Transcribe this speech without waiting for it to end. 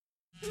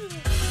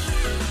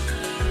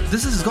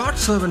This is God's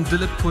servant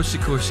Dilip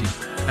Koshi.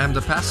 I am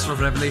the pastor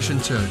of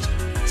Revelation Church.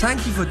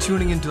 Thank you for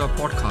tuning into our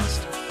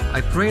podcast.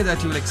 I pray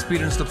that you will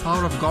experience the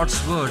power of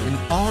God's word in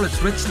all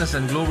its richness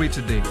and glory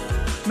today.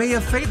 May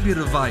your faith be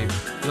revived,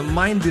 your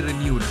mind be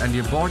renewed, and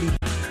your body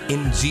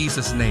in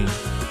Jesus' name.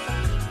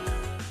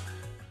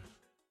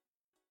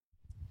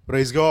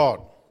 Praise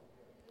God.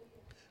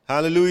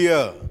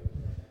 Hallelujah.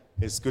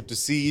 It's good to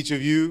see each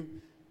of you.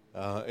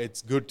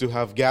 It's good to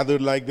have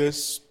gathered like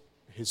this.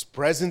 His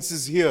presence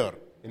is here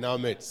in our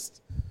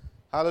midst.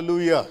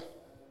 Hallelujah.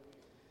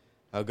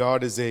 Our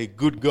God is a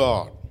good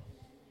God.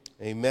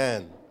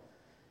 Amen.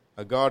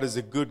 Our God is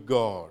a good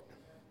God.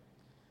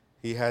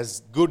 He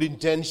has good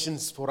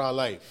intentions for our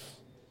life.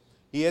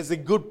 He has a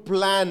good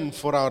plan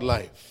for our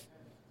life.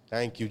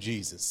 Thank you,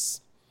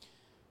 Jesus.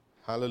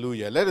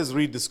 Hallelujah. Let us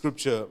read the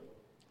scripture.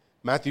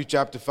 Matthew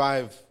chapter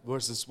 5,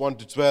 verses 1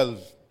 to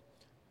 12.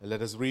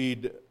 Let us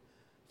read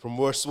from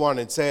verse 1.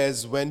 It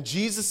says, "When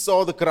Jesus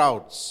saw the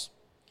crowds,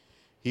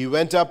 he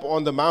went up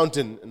on the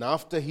mountain, and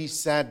after he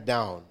sat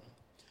down,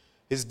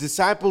 his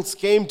disciples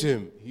came to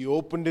him. He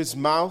opened his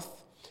mouth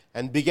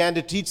and began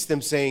to teach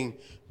them, saying,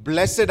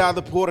 'Blessed are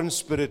the poor in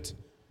spirit,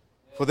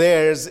 for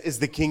theirs is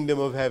the kingdom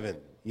of heaven.'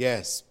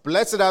 Yes,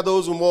 blessed are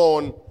those who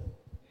mourn,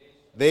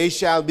 they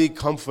shall be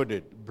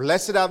comforted.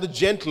 Blessed are the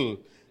gentle,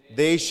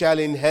 they shall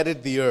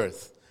inherit the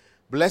earth.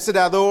 Blessed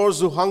are those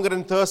who hunger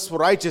and thirst for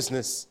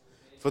righteousness,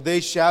 for they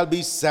shall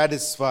be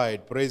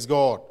satisfied." Praise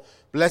God.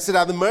 "Blessed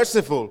are the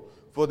merciful,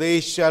 for they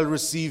shall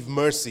receive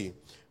mercy.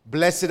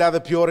 Blessed are the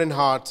pure in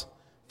heart,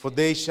 for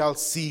they shall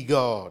see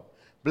God.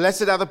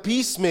 Blessed are the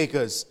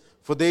peacemakers,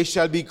 for they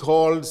shall be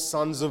called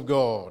sons of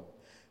God.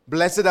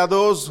 Blessed are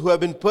those who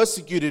have been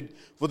persecuted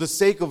for the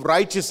sake of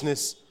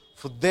righteousness,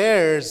 for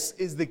theirs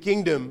is the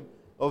kingdom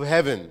of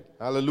heaven."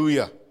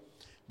 Hallelujah.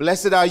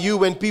 "Blessed are you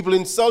when people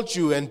insult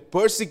you and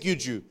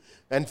persecute you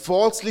and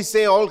falsely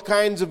say all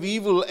kinds of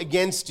evil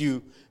against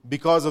you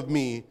because of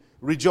me.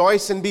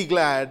 Rejoice and be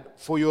glad,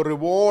 for your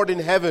reward in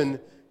heaven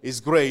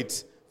is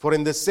great. For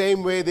in the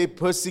same way they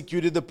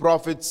persecuted the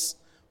prophets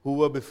who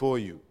were before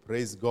you."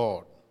 Praise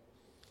God.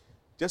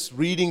 Just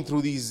reading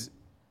through these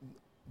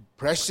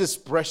precious,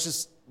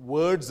 precious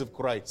words of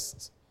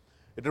Christ,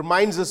 it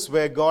reminds us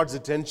where God's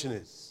attention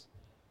is.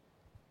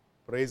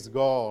 Praise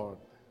God.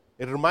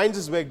 It reminds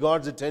us where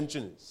God's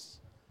attention is.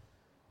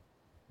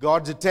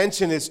 God's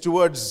attention is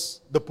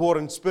towards the poor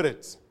in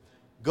spirit.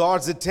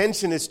 God's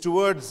attention is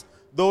towards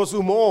those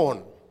who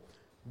mourn,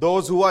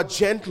 those who are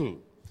gentle,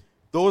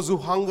 those who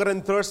hunger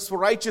and thirst for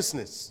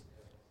righteousness.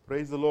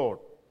 Praise the Lord.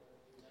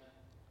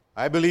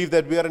 I believe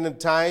that we are in a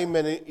time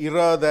and an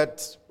era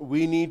that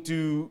we need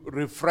to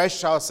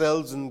refresh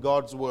ourselves in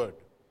God's word.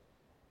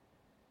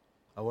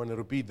 I want to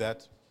repeat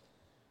that.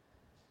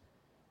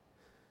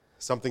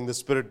 Something the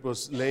Spirit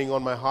was laying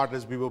on my heart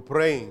as we were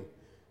praying.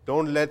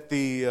 Don't let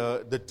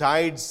the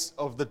tides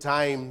of the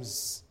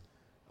times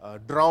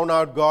drown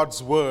out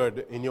God's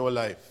word in your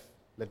life.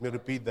 Let me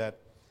repeat that.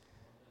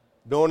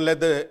 Don't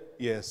let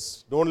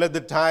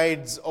the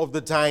tides of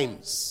the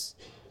times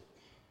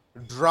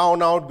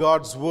drown out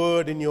God's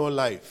word in your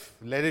life.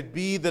 Let it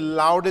be the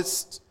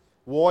loudest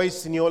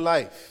voice in your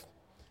life.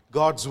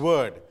 God's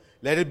word.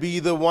 Let it be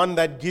the one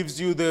that gives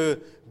you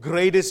the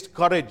greatest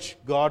courage.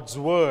 God's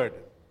word.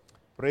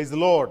 Praise the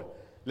Lord.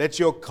 Let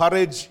your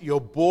courage,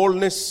 your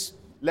boldness,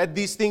 let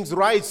these things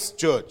rise,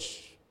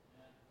 church.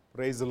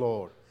 Praise the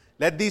Lord.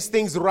 Let these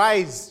things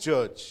rise,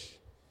 church.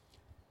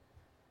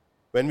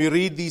 When we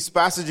read these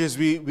passages,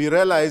 we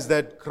realize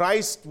that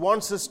Christ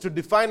wants us to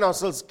define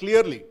ourselves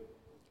clearly.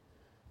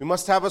 We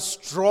must have a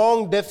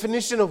strong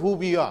definition of who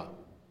we are.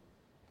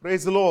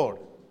 Praise the Lord.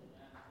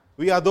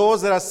 We are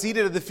those that are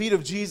seated at the feet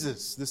of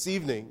Jesus this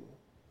evening,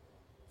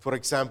 for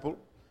example.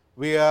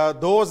 We are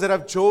those that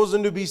have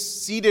chosen to be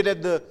seated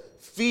at the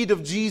feet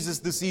of Jesus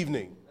this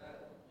evening.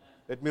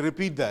 Let me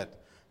repeat that.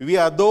 We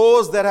are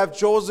those that have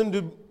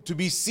chosen to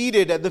be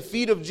seated at the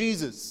feet of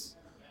Jesus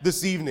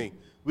this evening.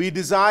 We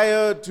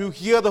desire to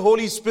hear the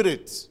Holy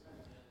Spirit.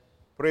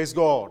 Praise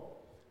God.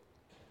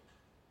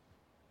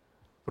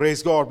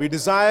 Praise God. We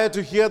desire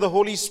to hear the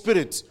Holy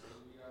Spirit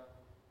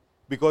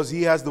because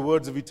He has the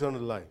words of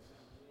eternal life.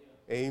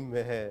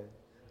 Amen.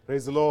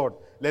 Praise the Lord.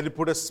 Let it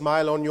put a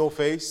smile on your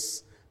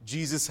face.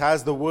 Jesus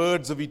has the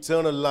words of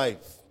eternal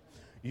life.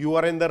 You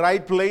are in the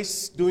right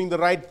place, doing the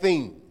right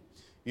thing,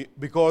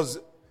 because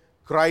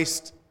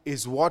Christ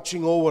is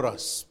watching over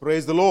us.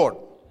 Praise the Lord.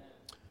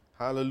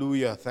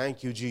 Hallelujah.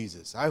 Thank you,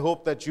 Jesus. I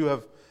hope that you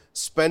have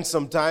spent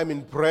some time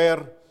in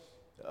prayer.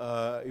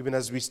 Even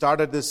as we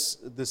started this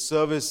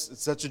service,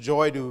 it's such a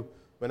joy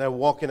when I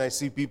walk in, I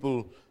see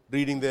people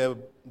reading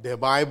their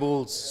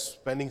Bibles,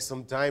 spending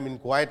some time in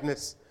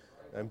quietness.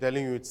 I'm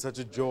telling you, it's such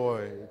a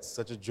joy. It's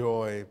such a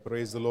joy.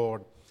 Praise the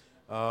Lord.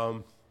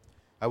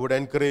 I would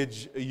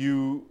encourage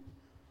you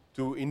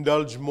to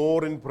indulge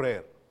more in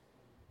prayer.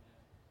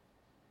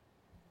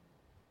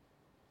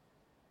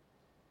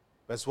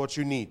 That's what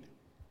you need.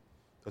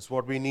 That's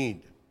what we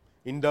need.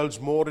 Indulge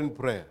more in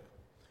prayer,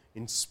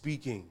 in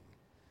speaking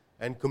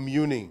and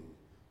communing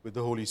with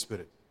the Holy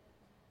Spirit.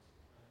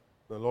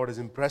 The Lord is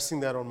impressing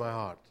that on my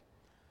heart.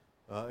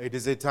 It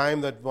is a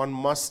time that one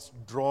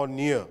must draw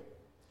near.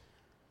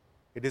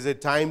 It is a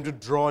time to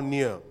draw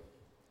near.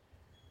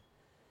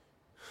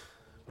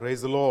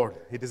 Praise the Lord.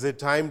 It is a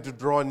time to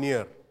draw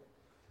near.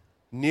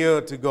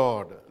 Near to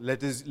God.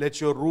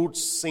 Let your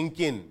roots sink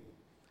in.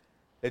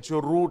 Let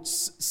your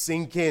roots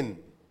sink in.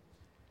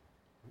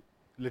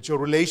 Let your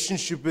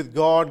relationship with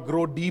God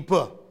grow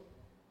deeper.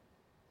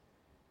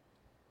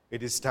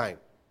 It is time.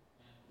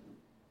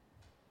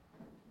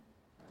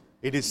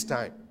 It is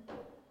time.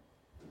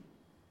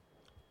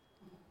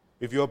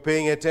 If you are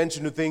paying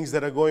attention to things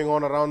that are going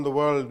on around the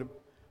world,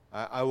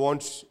 I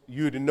want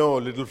you to know,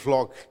 little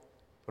flock,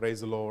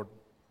 praise the Lord.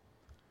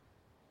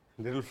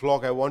 Little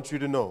flock, I want you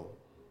to know,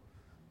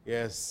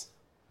 yes,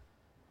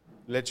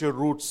 let your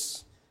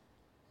roots,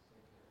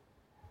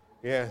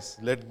 yes,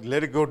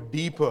 let it go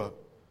deeper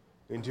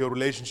into your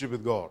relationship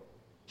with God.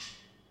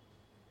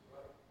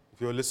 If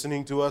you're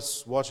listening to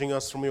us, watching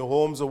us from your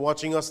homes or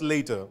watching us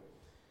later,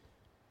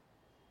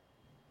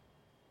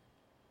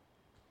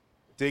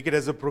 take it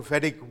as a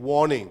prophetic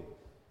warning.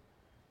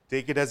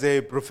 Take it as a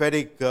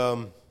prophetic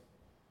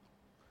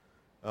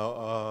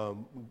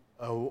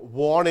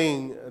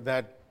warning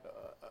that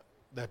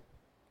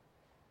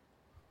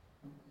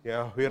we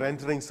are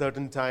entering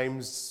certain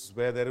times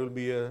where there will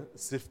be a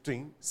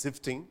sifting.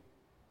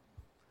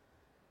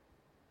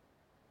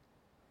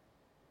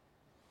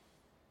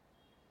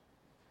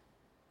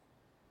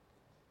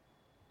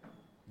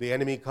 The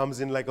enemy comes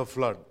in like a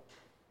flood.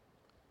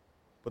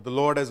 But the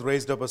Lord has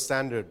raised up a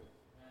standard.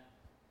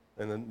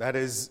 And that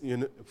is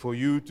for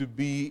you to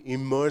be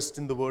immersed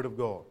in the Word of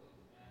God.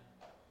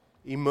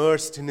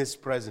 Immersed in His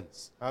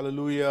presence.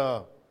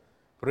 Hallelujah.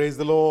 Praise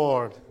the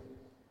Lord.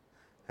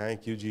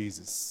 Thank you,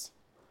 Jesus.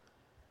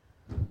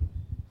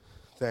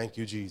 Thank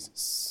you,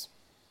 Jesus.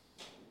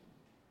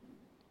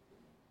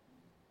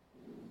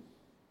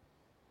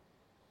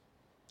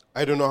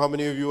 I don't know how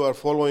many of you are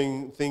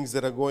following things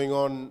that are going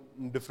on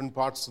in different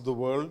parts of the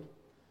world.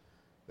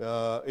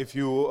 If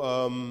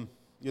you,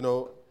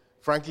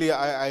 frankly,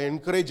 I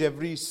encourage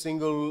every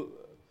single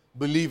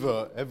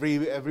believer,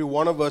 every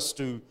one of us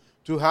to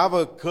have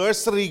a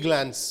cursory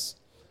glance,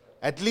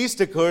 at least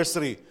a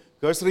cursory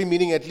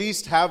meaning at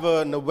least have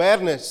an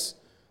awareness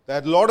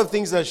that a lot of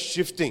things are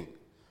shifting,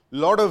 a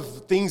lot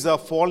of things are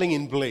falling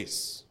in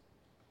place.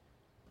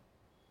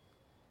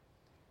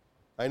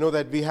 I know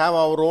that we have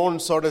our own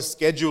sort of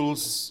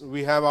schedules,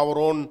 we have our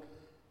own,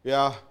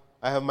 I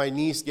have my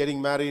niece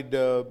getting married,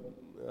 the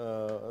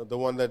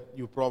one that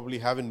you probably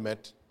haven't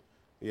met.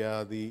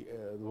 The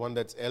one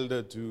that's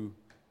elder to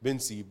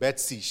Betsy,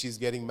 she's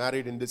getting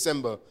married in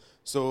December.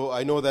 So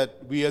I know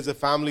that we as a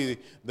family,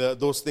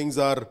 those things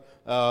are,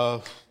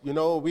 we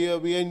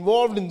are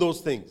involved in those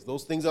things.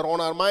 Those things are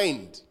on our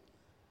mind.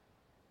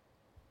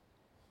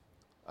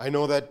 I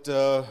know that,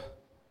 a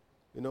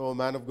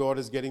man of God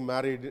is getting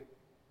married,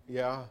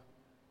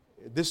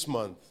 this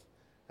month.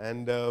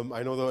 And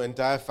I know the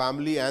entire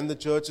family and the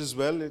church as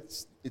well,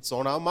 it's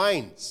on our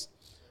minds.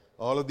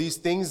 All of these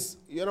things,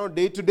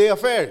 day-to-day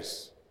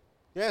affairs.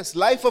 Yes,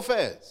 life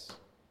affairs.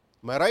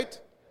 Am I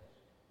right?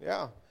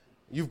 Yeah.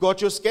 You've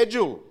got your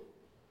schedule.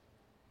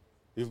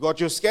 You've got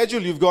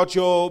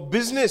your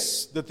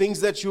business, the things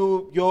that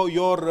you're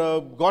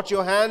got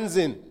your hands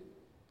in.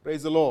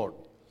 Praise the Lord.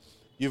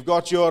 You've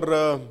got your,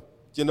 I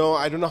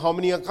don't know how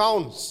many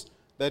accounts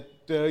that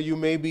you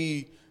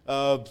maybe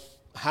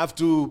have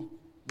to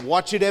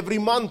watch it every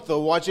month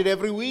or watch it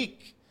every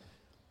week.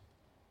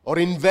 Or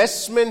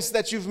investments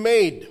that you've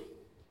made.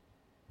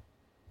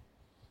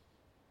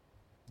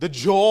 The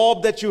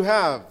job that you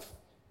have.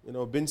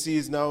 Bincy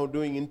is now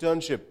doing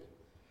internship.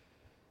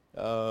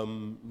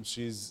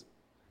 She's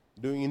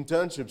doing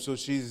internship, so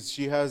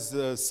she has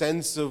a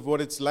sense of what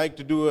it's like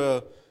to do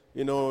a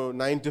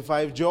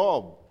 9-to-5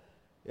 job.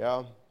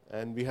 Yeah,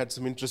 and we had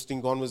some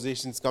interesting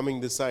conversations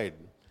coming this side,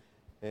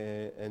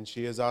 and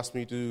she has asked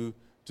me to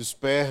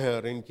spare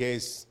her in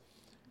case,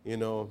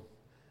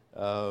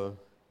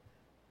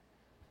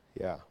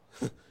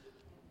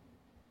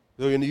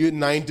 So you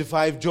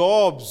 9-to-5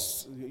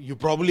 jobs, you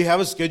probably have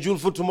a schedule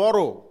for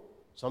tomorrow,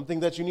 something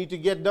that you need to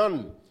get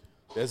done.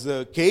 There's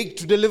a cake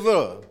to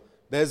deliver.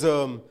 There's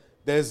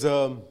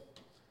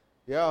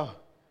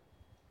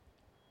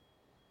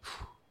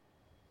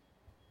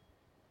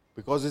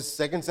Because it's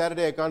second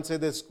Saturday, I can't say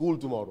there's school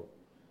tomorrow.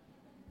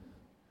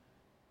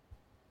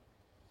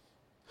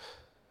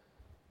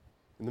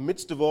 In the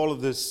midst of all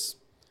of this,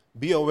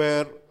 be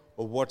aware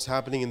of what's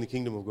happening in the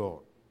kingdom of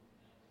God.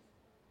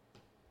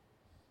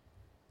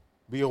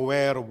 Be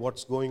aware of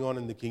what's going on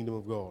in the kingdom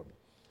of God.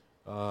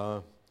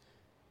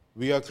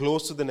 We are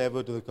closer than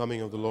ever to the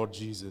coming of the Lord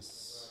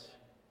Jesus.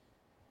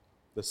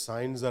 The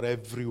signs are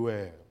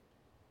everywhere.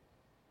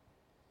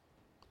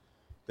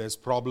 There's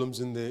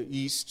problems in the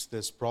east,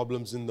 there's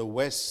problems in the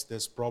west,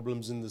 there's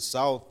problems in the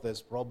south,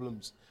 there's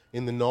problems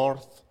in the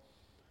north.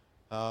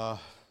 That's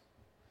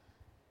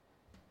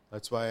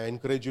why I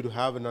encourage you to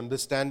have an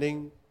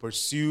understanding,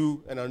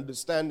 pursue an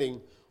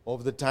understanding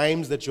of the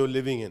times that you're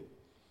living in.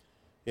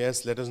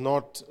 Yes, let us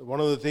not. One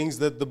of the things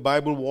that the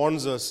Bible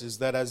warns us is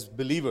that as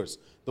believers,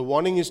 the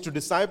warning is to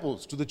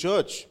disciples, to the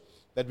church,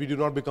 that we do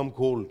not become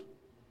cold.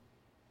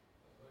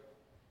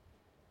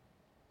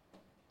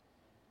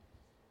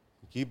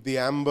 Keep the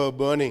amber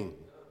burning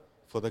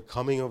for the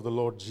coming of the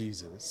Lord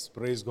Jesus.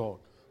 Praise God.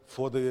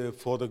 For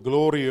the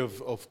glory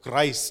of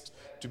Christ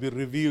to be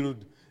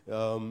revealed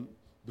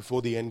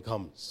before the end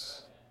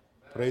comes.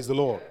 Praise the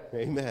Lord.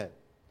 Amen.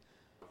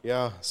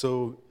 Yeah,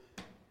 so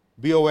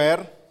be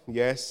aware.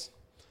 Yes.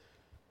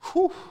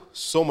 Whew,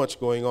 so much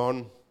going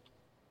on.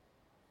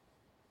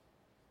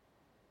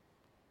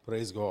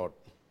 Praise God.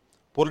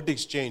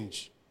 Politics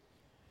change.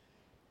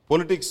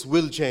 Politics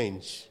will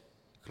change.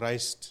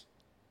 Christ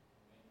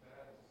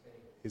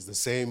is the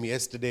same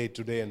yesterday,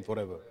 today, and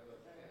forever.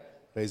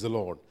 Praise the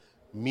Lord.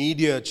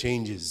 Media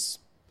changes,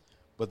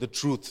 but the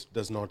truth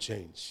does not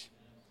change.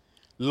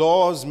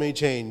 Laws may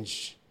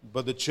change,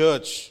 but the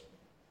church,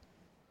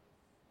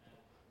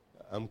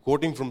 I'm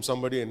quoting from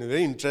somebody, and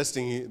very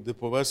interesting, the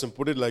person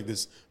put it like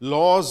this: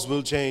 laws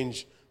will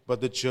change,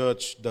 but the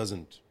church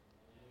doesn't.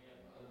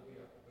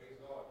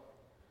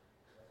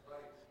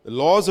 The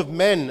laws of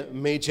men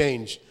may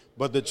change,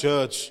 but the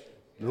church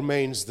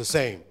remains the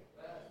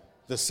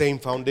same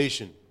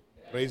foundation.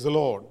 Praise the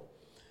Lord.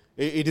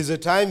 It is a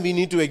time we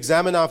need to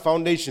examine our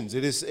foundations.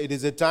 It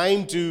is a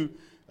time to,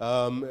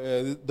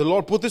 the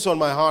Lord put this on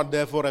my heart,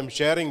 therefore I'm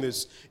sharing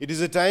this. It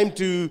is a time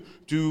to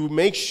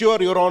make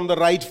sure you're on the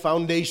right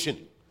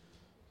foundation.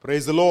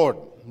 Praise the Lord.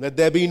 That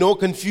there be no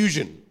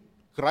confusion.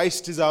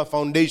 Christ is our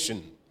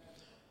foundation.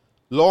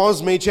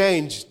 Laws may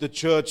change, the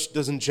church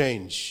doesn't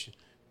change.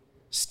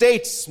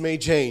 States may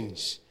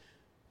change,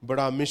 but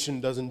our mission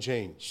doesn't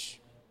change.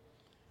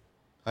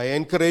 I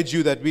encourage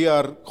you that we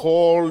are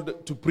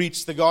called to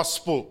preach the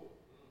gospel.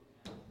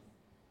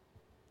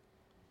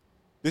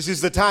 This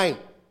is the time.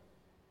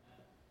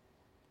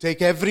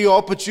 Take every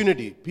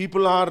opportunity.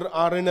 People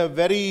are in a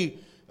very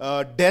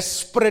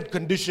desperate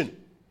condition.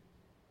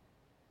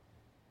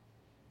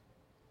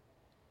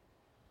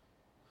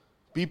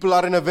 People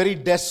are in a very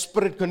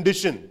desperate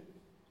condition.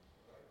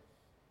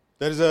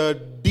 There is a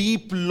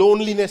deep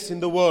loneliness in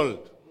the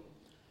world.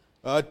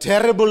 A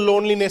terrible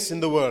loneliness in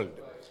the world.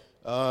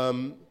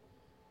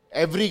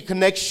 Every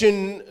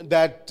connection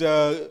that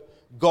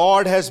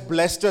God has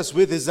blessed us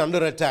with is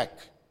under attack.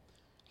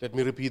 Let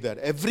me repeat that.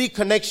 Every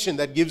connection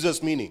that gives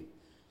us meaning.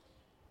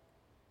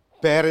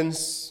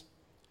 Parents,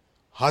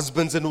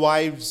 husbands and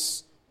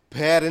wives,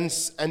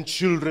 parents and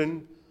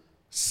children,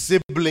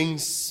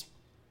 siblings,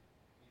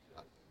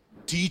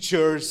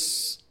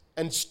 teachers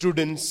and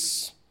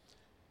students.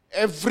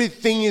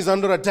 Everything is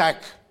under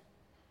attack.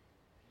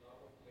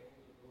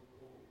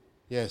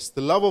 Yes,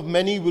 the love of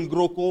many will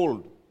grow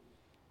cold.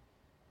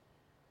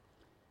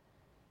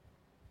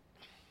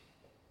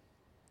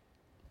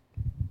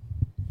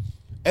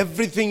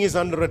 Everything is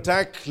under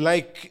attack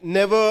like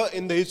never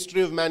in the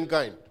history of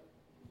mankind.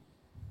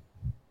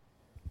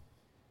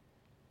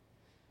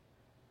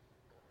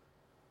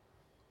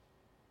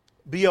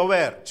 Be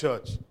aware,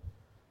 church.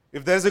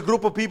 If there's a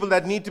group of people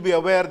that need to be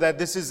aware that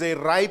this is a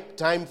ripe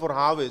time for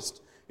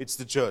harvest, it's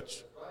the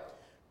church.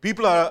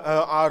 People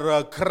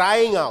are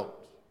crying out.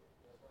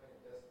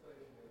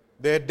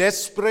 There's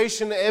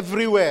desperation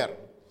everywhere.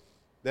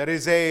 There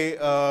is a...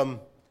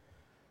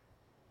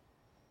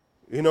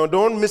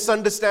 don't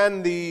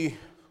misunderstand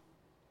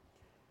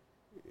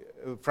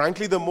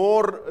frankly, the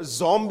more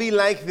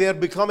zombie-like they're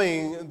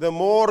becoming, the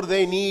more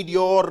they need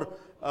your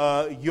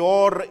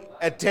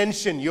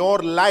attention, your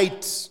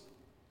light.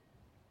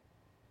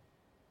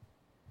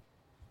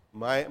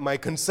 My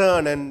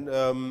concern, and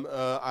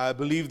I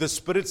believe the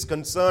Spirit's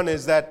concern,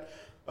 is that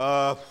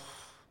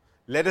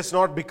let us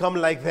not become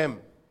like them.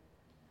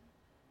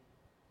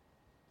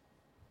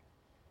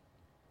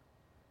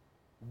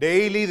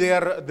 Daily,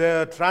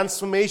 their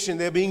transformation,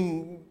 they're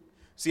being.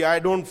 See, I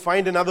don't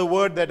find another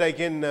word that I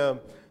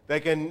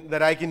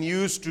can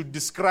use to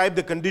describe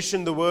the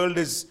condition the world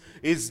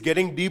is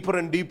getting deeper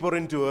and deeper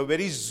into, a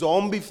very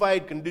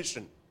zombified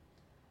condition,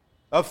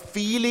 a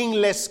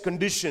feelingless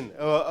condition,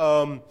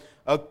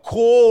 a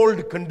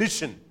cold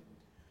condition.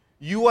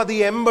 You are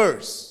the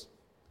embers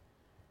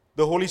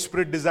the Holy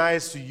Spirit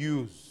desires to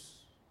use.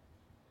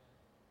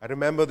 I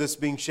remember this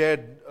being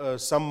shared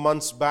some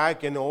months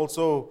back, and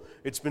also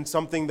it's been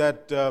something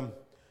that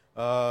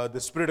the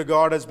Spirit of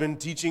God has been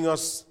teaching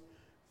us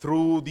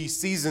through these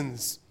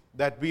seasons,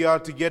 that we are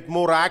to get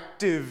more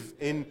active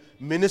in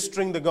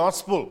ministering the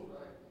gospel.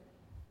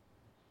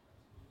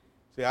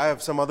 See, I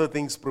have some other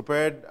things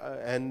prepared,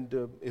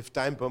 and if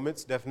time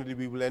permits, definitely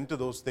we will enter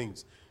those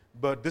things.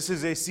 But this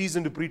is a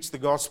season to preach the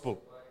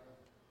gospel.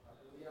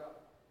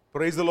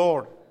 Praise the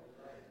Lord.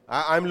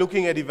 I'm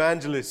looking at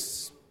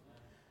evangelists.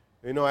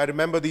 I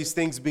remember these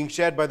things being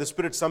shared by the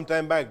Spirit some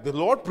time back. The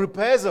Lord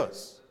prepares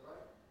us.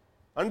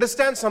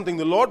 Understand something,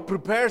 the Lord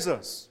prepares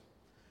us.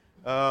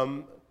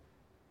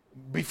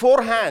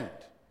 Beforehand,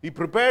 He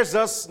prepares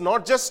us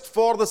not just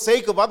for the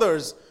sake of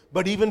others,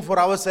 but even for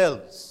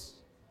ourselves.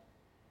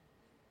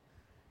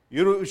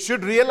 You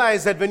should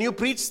realize that when you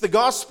preach the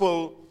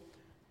gospel,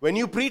 When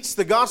you preach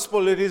the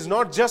gospel, it is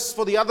not just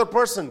for the other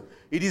person,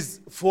 it is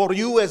for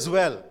you as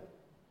well.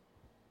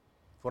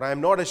 For I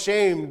am not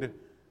ashamed,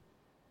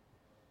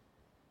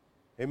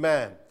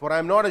 amen, for I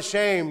am not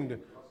ashamed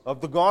of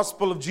the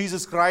gospel of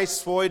Jesus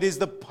Christ, for it is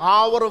the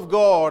power of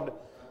God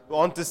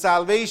unto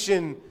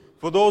salvation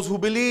for those who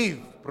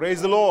believe.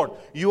 Praise the Lord.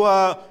 You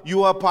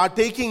are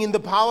partaking in the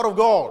power of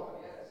God.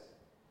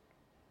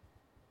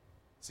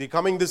 See,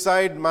 coming this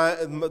side,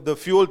 the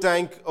fuel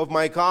tank of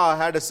my car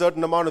had a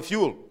certain amount of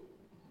fuel.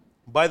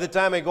 By the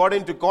time I got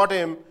into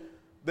Kottayam,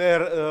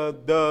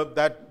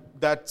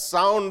 that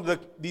sound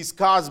that these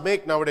cars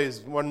make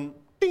nowadays, one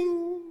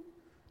ting,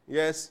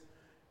 yes,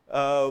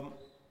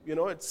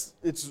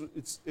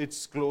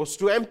 it's close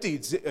to empty.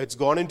 It's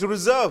gone into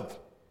reserve.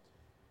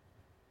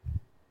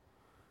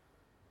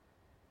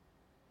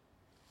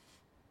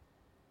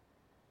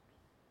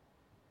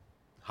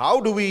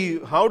 How do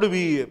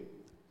we?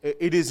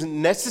 It is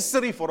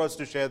necessary for us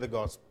to share the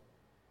gospel.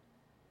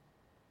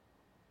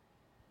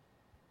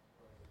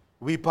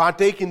 We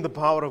partake in the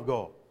power of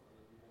God.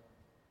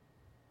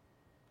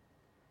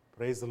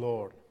 Praise the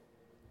Lord.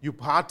 You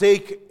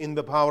partake in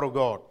the power of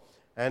God.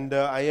 And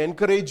I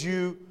encourage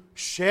you,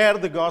 share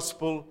the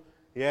gospel,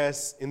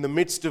 yes, in the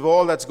midst of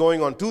all that's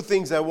going on. Two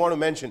things I want to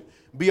mention.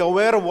 Be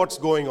aware of what's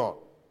going on.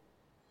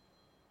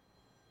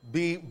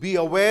 Be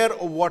aware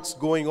of what's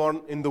going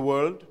on in the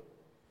world.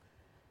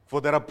 For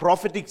there are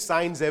prophetic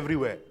signs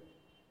everywhere.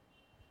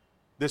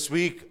 This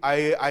week,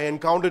 I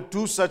encountered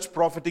two such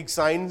prophetic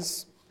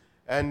signs.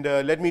 And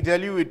let me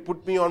tell you, it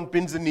put me on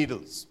pins and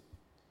needles.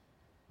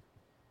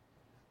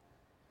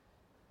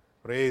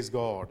 Praise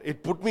God.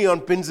 It put me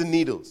on pins and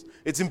needles.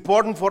 It's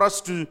important for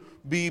us to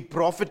be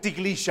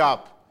prophetically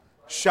sharp.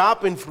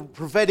 Sharp in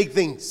prophetic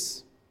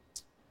things.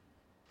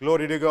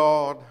 Glory to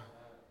God.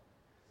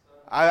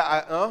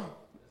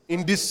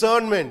 In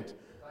discernment.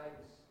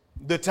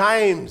 The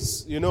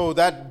times,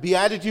 that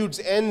Beatitudes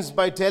ends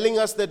by telling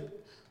us that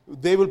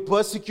they will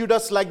persecute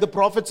us like the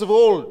prophets of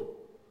old.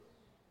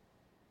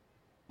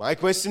 My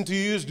question to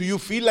you is, do you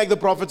feel like the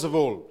prophets of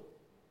old?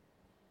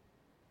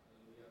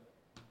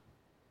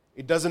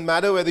 It doesn't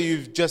matter whether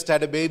you've just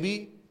had a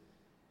baby.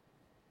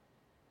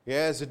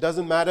 Yes, it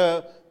doesn't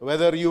matter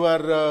whether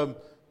you're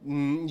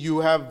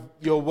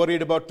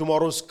worried about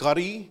tomorrow's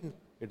curry.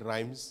 It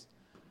rhymes.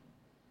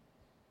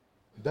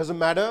 It doesn't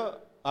matter.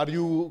 Are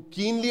you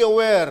keenly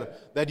aware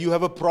that you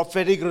have a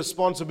prophetic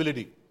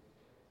responsibility?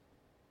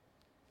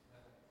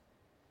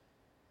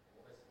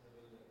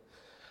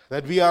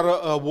 That we are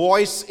a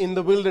voice in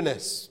the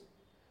wilderness.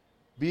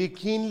 Be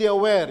keenly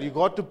aware. You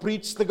got to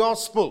preach the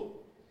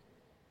gospel.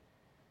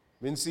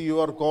 Vinci, you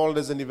are called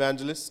as an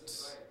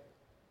evangelist.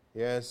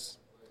 Yes.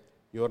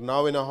 You are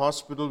now in a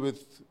hospital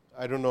with,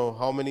 I don't know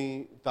how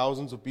many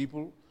thousands of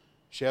people.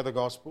 Share the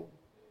gospel.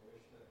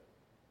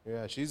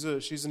 Yeah, she's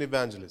an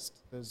evangelist.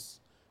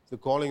 The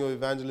calling of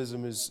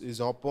evangelism is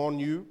upon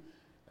you,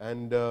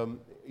 and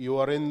you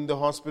are in the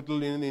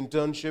hospital in an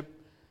internship.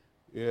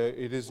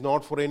 It is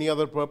not for any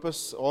other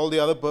purpose. All the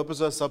other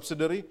purposes are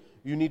subsidiary.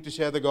 You need to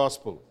share the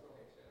gospel.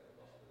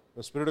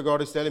 The Spirit of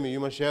God is telling me you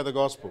must share the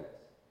gospel.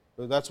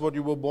 So that's what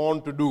you were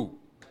born to do.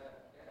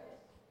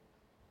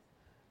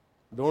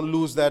 Don't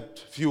lose that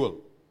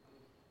fuel.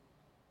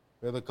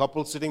 There's a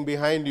couple sitting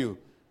behind you.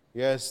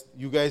 Yes,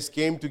 you guys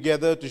came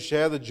together to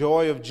share the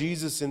joy of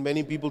Jesus in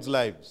many people's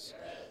lives.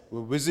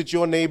 Visit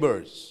your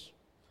neighbors,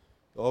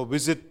 or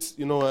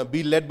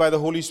be led by the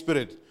Holy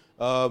Spirit.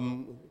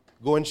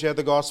 Go and share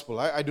the gospel.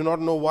 I do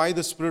not know why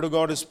the Spirit of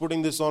God is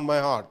putting this on my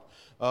heart.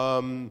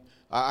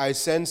 I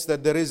sense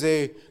that there is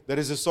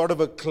a sort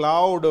of a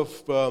cloud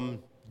of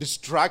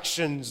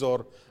distractions,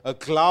 or a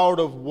cloud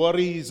of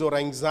worries or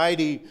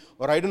anxiety,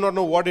 or I do not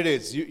know what it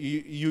is.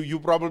 You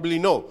probably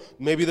know.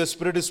 Maybe the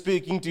Spirit is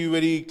speaking to you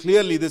very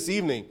clearly this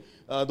evening.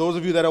 Those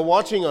of you that are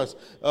watching us,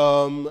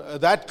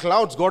 that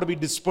cloud's got to be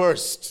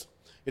dispersed.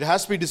 It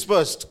has to be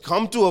dispersed.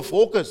 Come to a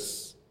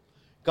focus.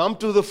 Come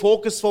to the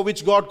focus for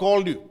which God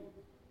called you.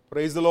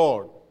 Praise the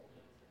Lord.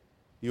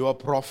 You are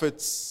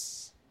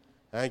prophets.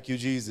 Thank you,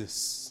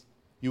 Jesus.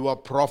 You are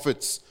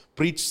prophets.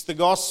 Preach the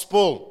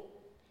gospel.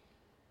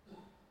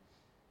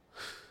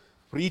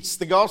 Preach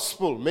the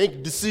gospel.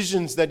 Make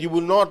decisions that you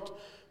will not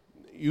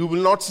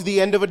see the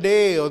end of a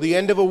day or the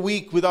end of a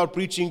week without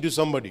preaching to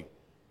somebody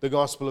the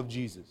gospel of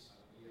Jesus.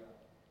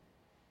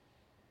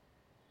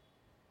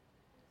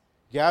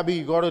 Gabby,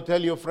 you got to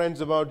tell your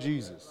friends about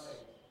Jesus.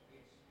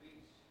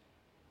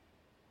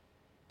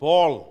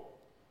 Paul,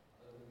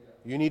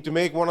 you need to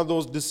make one of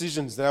those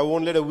decisions that I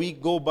won't let a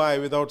week go by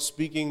without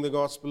speaking the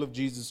gospel of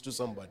Jesus to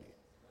somebody.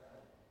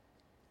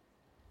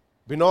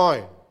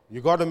 Binoy, you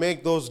got to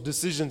make those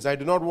decisions. I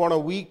do not want a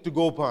week to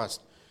go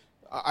past.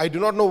 I do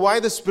not know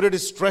why the Spirit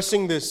is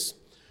stressing this.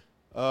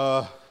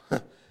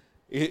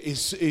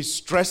 Is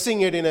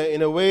stressing it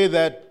in a way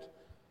that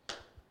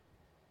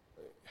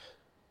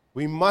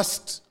we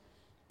must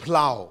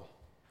plow.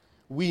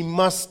 We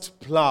must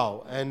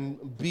plow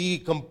and be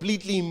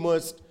completely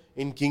immersed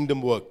in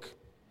kingdom work.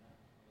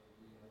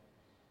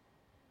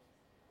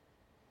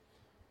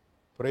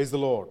 Praise the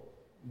Lord.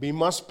 We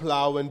must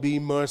plow and be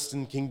immersed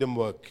in kingdom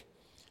work.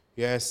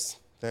 Yes,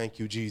 thank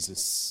you,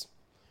 Jesus.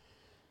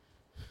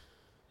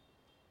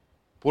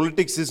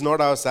 Politics is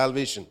not our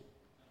salvation.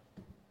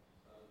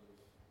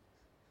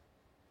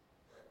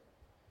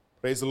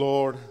 Praise the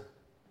Lord.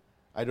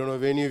 I don't know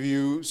if any of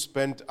you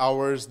spent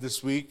hours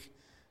this week,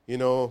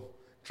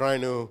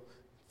 trying to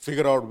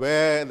figure out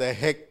where the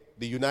heck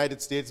the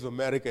United States of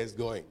America is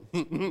going.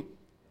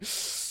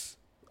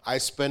 I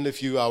spent a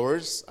few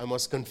hours, I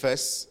must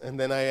confess, and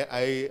then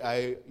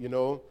I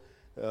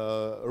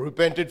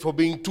repented for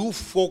being too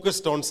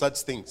focused on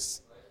such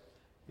things.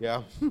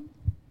 Yeah.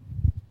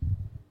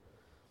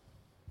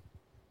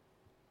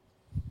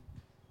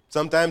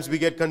 Sometimes we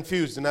get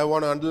confused, and I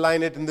want to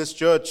underline it in this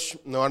church.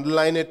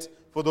 Underline it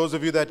for those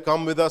of you that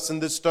come with us in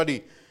this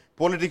study.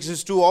 Politics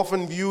is too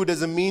often viewed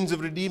as a means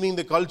of redeeming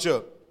the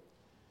culture,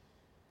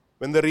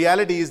 when the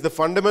reality is the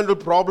fundamental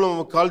problem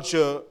of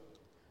culture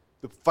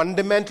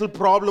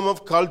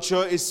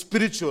is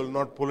spiritual,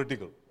 not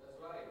political. That's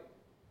right.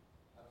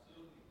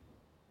 Absolutely.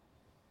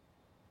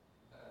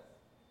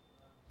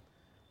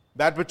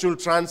 That which will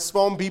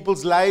transform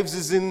people's lives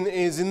is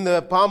in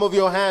the palm of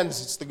your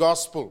hands. It's the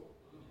gospel.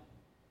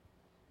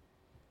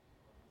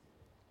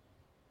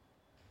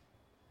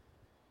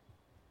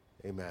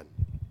 Amen.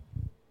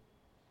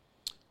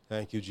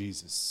 Thank you,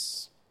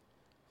 Jesus.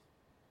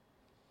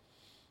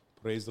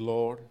 Praise the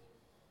Lord.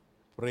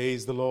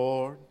 Praise the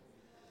Lord.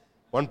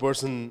 One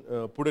person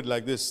put it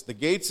like this: the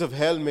gates of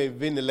hell may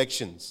win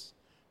elections,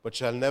 but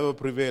shall never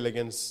prevail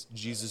against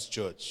Jesus'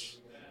 church.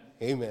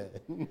 Amen.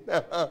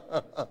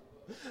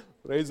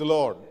 Praise the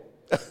Lord.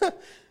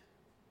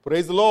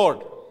 Praise the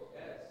Lord.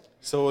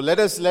 So let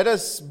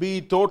us be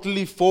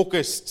totally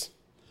focused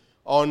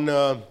on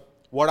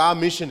what our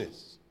mission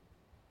is.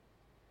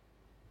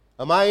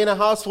 Am I in a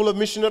house full of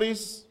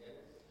missionaries?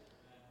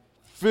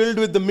 Filled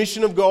with the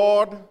mission of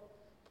God?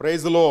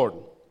 Praise the Lord.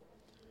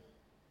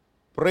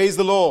 Praise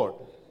the Lord.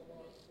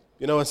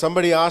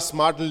 Somebody asked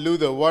Martin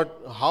Luther,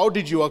 how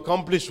did you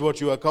accomplish what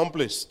you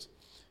accomplished?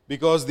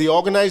 Because the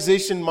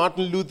organization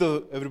Martin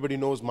Luther, everybody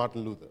knows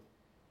Martin Luther.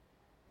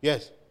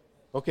 Yes?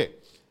 Okay.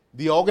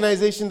 The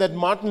organization that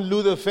Martin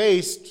Luther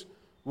faced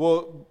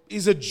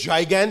is a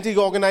gigantic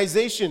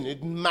organization.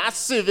 It's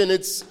massive in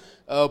its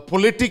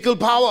political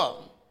power.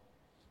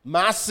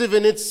 Massive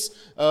in its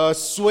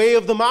sway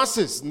of the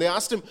masses. And they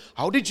asked him,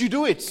 how did you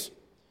do it?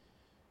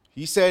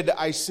 He said,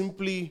 I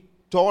simply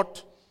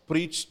taught,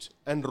 preached,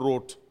 and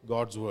wrote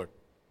God's word.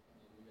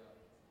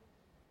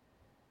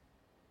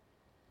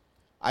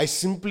 I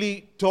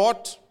simply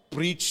taught,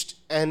 preached,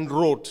 and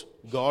wrote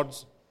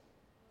God's.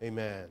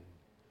 Amen.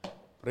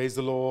 Praise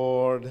the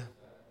Lord.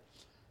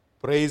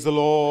 Praise the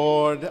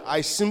Lord. I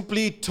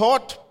simply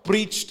taught,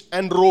 preached,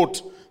 and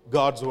wrote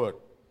God's word.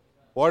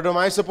 What am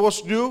I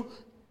supposed to do?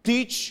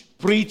 Teach,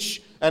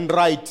 preach, and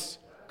write.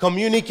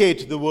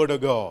 Communicate the word of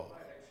God.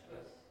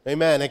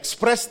 Amen.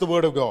 Express the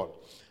word of God.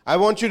 I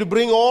want you to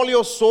bring all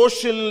your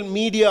social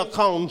media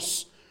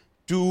accounts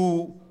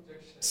to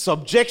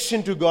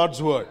subjection to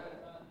God's word.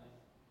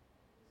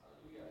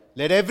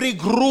 Let every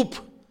group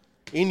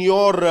in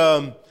your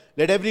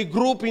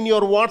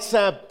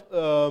WhatsApp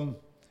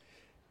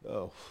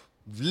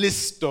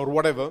list or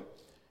whatever,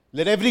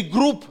 let every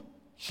group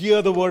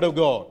hear the word of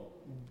God.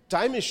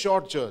 Time is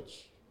short,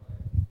 church.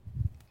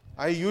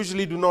 I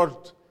usually do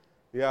not,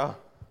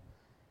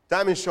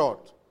 time is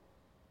short.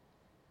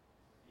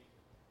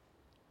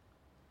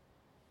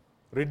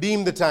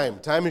 Redeem the time.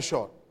 Time is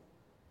short.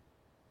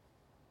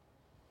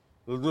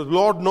 The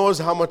Lord knows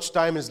how much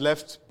time is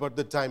left, but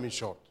the time is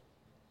short.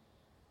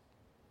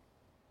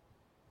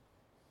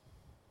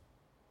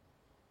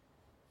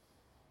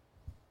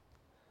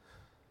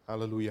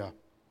 Hallelujah.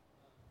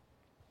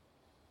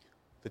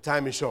 The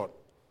time is short.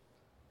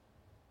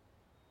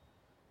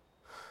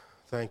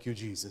 Thank you,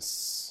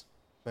 Jesus.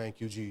 Thank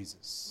you,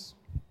 Jesus.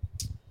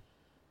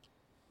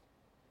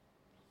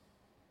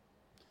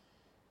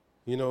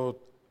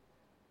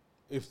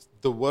 If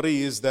the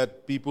worry is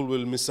that people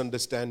will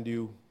misunderstand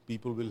you,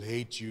 people will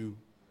hate you,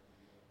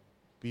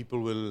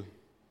 people will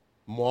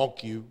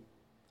mock you,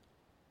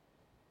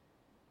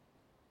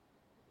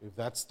 if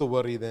that's the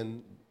worry,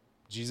 then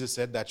Jesus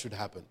said that should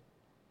happen.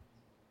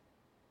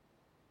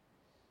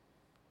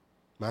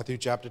 Matthew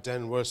chapter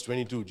 10, verse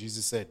 22,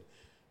 Jesus said,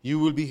 you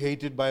will be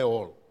hated by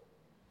all.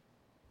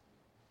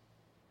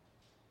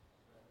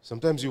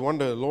 Sometimes you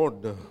wonder,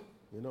 Lord,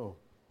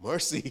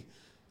 mercy.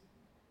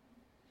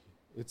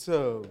 It's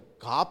a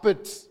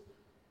carpet.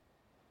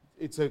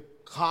 It's a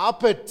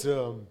carpet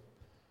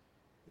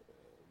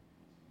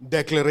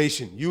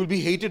declaration. You will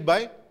be hated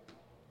by.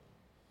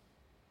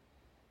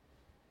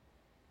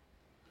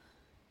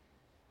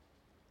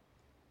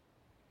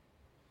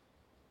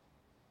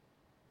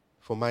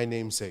 For my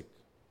name's sake.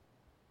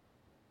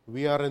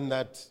 We are in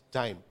that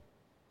time.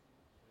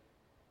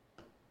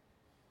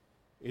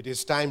 It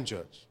is time,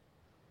 church,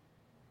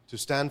 to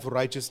stand for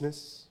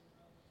righteousness.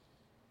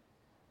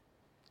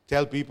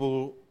 Tell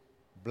people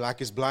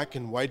black is black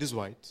and white is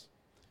white.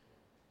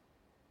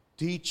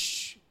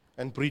 Teach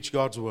and preach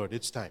God's word.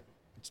 It's time.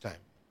 It's time.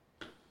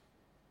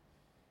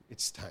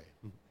 It's time.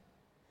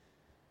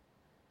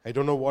 I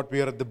don't know what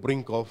we are at the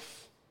brink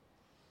of.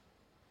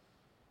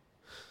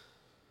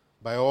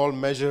 By all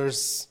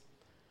measures,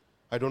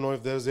 I don't know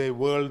if there's a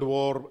world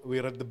war. We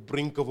are at the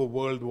brink of a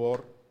world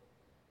war.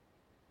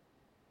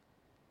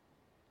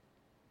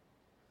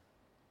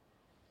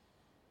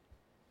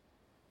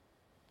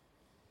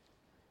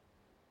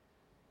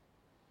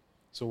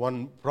 So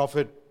one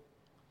prophet,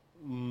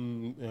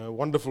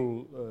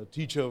 wonderful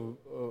teacher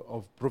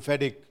of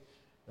prophetic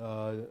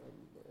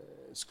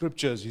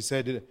scriptures, he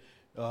said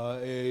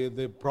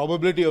the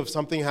probability of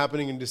something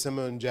happening in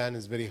December and Jan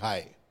is very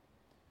high.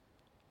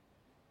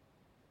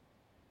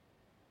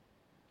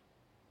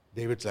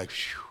 David's like,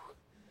 phew.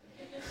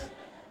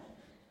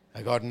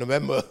 I got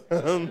November.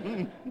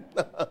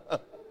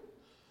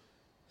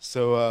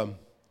 So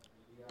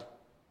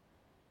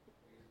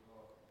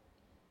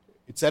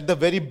it's at the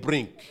very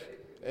brink.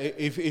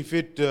 If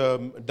it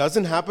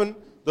doesn't happen,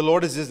 the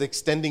Lord is just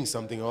extending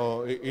something,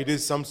 or it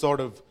is some sort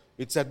of,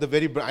 it's at the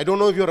very brink. I don't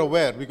know if you're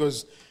aware,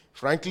 because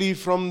frankly,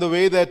 from the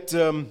way that,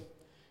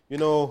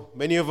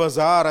 many of us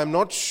are, I'm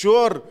not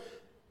sure,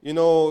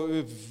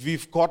 if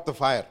we've caught the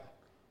fire.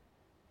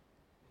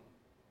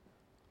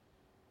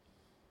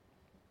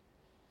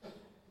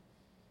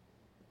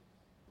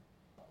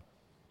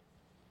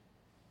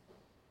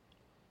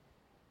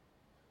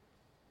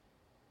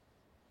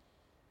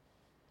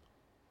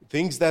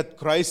 Things that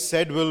Christ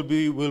said will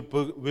be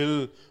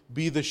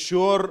the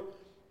sure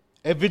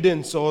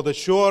evidence, or the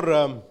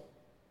sure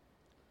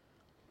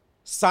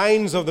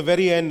signs of the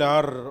very end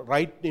are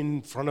right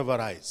in front of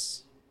our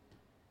eyes.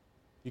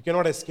 You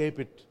cannot escape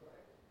it.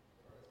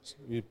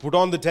 You put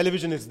on the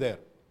television, it's there.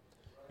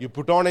 You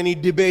put on any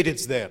debate,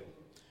 it's there.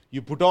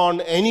 You put on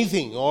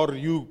anything, or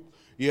I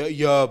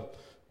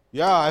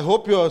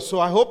hope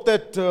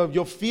that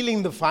you're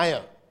feeling the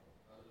fire.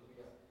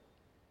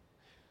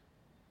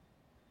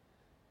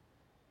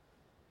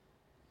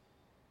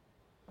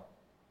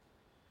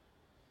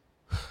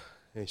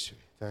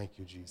 Thank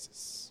you,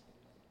 Jesus.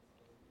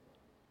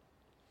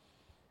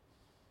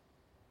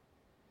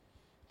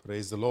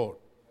 Praise the Lord.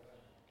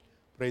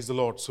 Praise the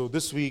Lord. So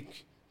this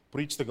week,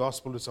 preach the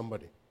gospel to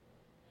somebody.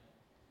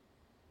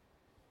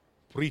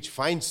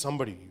 Find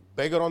somebody,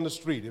 beggar on the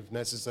street if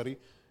necessary.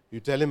 You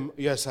tell him,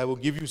 yes, I will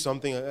give you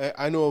something.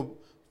 I know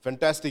a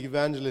fantastic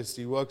evangelist.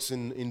 He works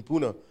in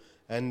Pune.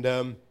 And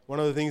one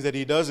of the things that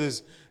he does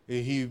is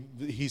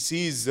he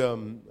sees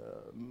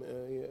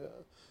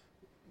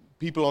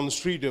people on the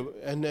street,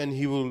 and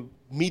he will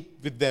meet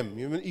with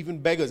them, even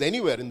beggars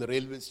anywhere in the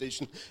railway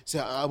station, say,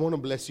 I want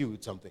to bless you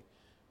with something.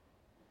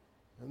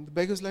 And the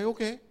beggar's like,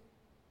 okay.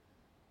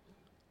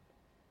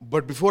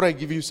 But before I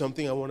give you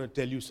something, I want to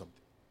tell you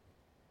something.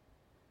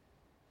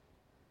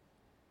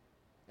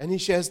 And he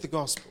shares the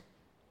gospel.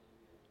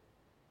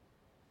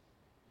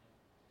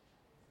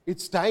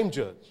 It's time,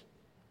 church.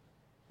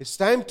 It's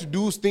time to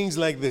do things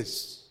like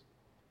this.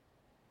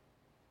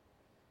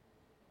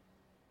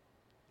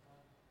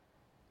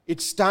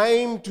 It's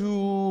time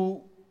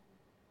to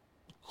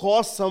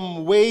cause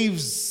some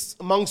waves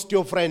amongst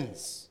your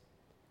friends.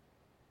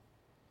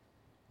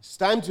 It's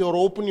time to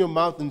open your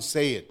mouth and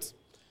say it,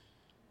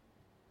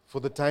 for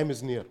the time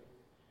is near.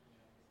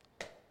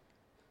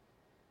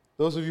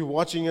 Those of you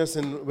watching us,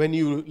 and when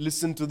you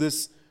listen to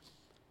this,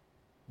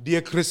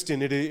 dear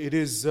Christian, it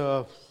is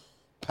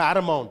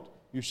paramount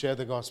you share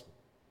the gospel.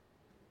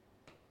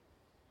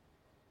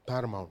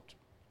 Paramount.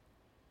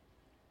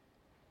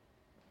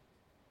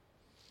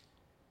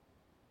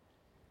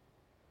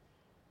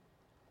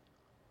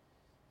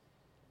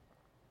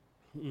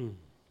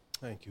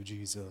 Thank you,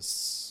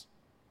 Jesus.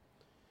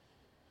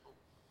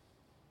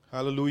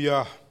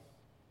 Hallelujah.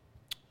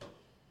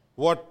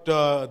 What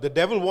the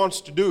devil wants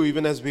to do,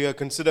 even as we are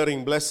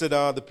considering, blessed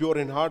are the pure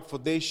in heart, for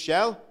they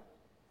shall.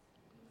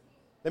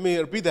 Let me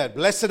repeat that.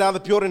 Blessed are the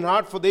pure in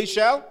heart, for they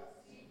shall.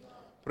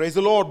 Praise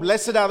the Lord.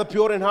 Blessed are the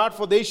pure in heart,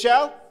 for they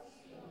shall.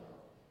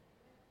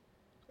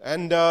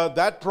 And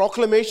that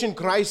proclamation,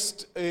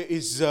 Christ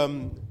is,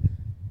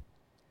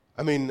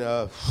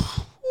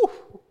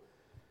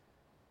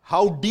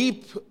 how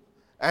deep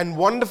and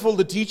wonderful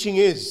the teaching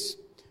is.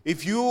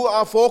 If you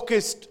are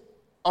focused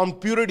on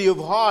purity of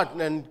heart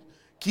and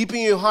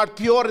keeping your heart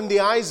pure in the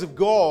eyes of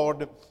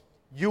God,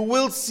 you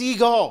will see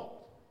God.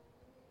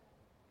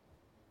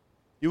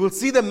 You will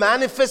see the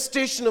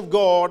manifestation of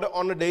God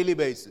on a daily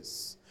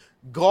basis.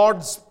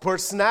 God's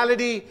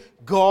personality,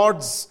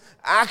 God's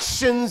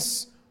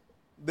actions,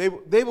 they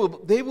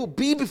will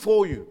be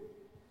before you.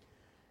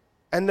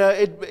 And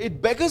it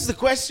beggars the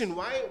question,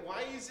 why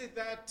is it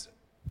that,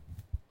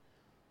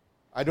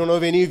 I don't know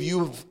if any of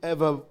you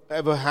have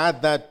ever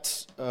had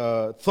that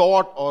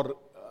thought or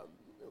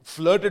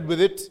flirted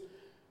with it,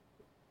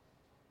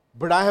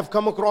 but I have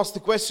come across the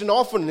question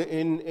often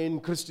in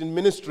Christian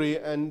ministry,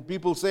 and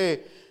people say,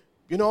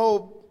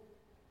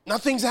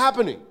 nothing's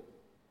happening.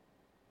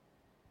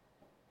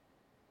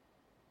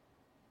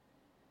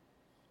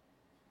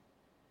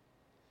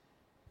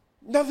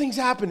 Nothing's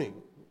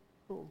happening.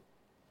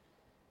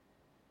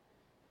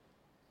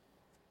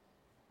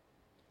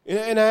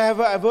 And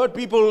I've heard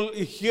people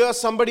hear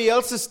somebody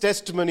else's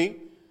testimony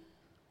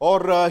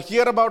or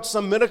hear about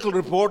some miracle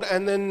report,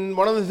 and then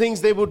one of the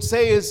things they would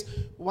say is,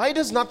 why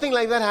does nothing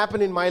like that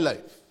happen in my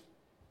life?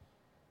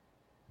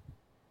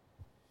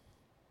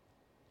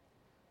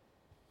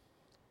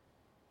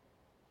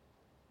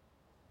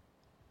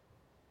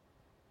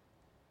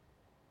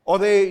 Or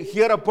they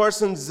hear a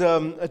person's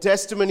a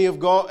testimony of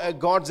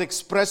God's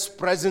express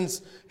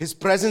presence, His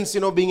presence,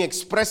 being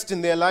expressed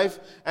in their life,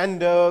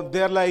 and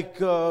they're like,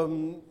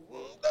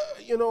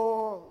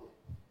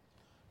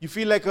 you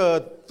feel like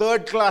a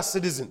third-class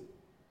citizen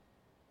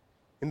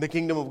in the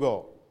kingdom of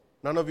God.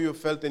 None of you have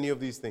felt any of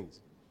these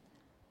things.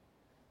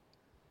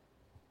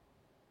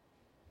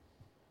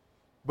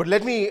 But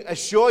let me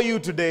assure you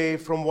today,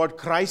 from what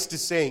Christ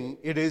is saying,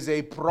 it is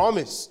a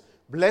promise.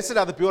 Blessed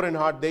are the pure in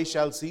heart, they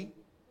shall see.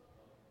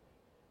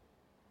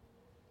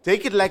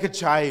 Take it like a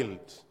child.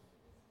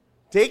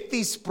 Take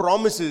these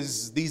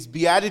promises, these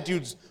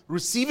beatitudes,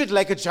 receive it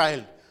like a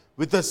child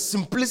with the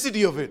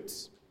simplicity of it.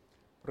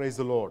 Praise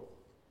the Lord.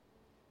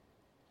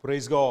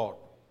 Praise God.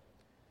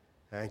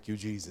 Thank you,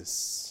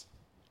 Jesus.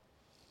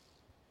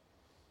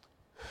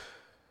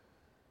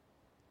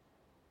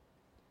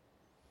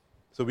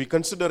 So we're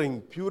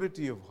considering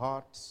purity of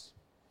hearts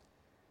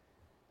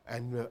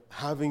and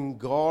having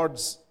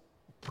God's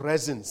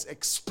presence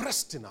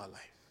expressed in our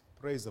life.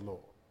 Praise the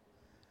Lord.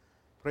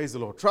 Praise the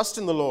Lord. Trust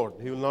in the Lord.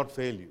 He will not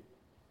fail you.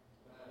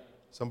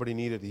 Somebody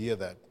needed to hear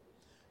that.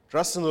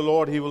 Trust in the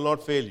Lord. He will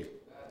not fail you.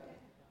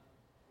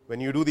 When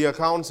you do the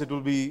accounts, it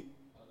will be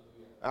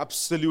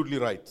absolutely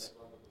right.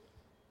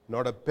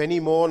 Not a penny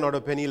more, not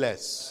a penny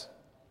less.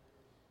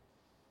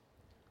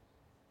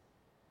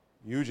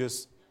 You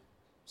just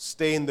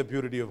stay in the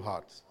purity of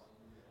heart.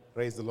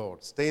 Praise the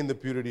Lord. Stay in the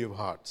purity of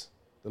heart.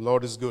 The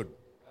Lord is good.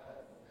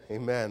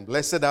 Amen.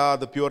 Blessed are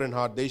the pure in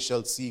heart. They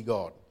shall see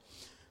God.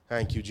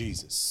 Thank you,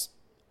 Jesus.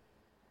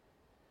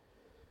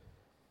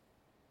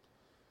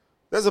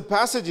 There's a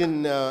passage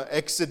in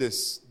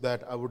Exodus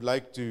that I would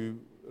like to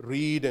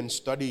read and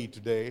study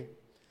today.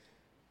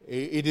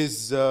 It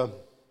is a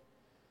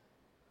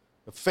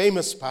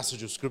famous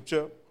passage of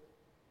Scripture.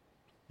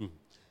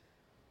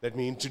 Let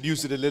me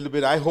introduce it a little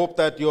bit. I hope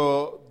that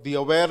the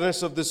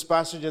awareness of this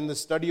passage and the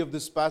study of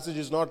this passage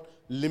is not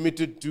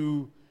limited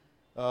to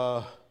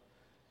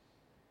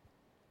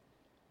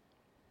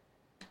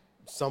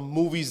some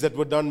movies that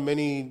were done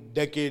many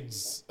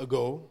decades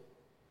ago.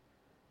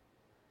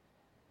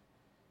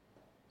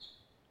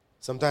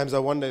 Sometimes I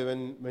wonder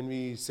when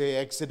we say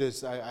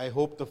Exodus, I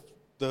hope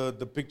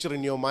the picture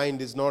in your mind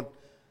is not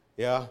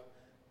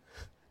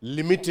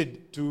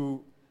limited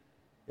to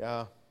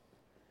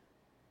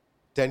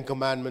Ten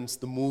Commandments,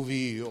 the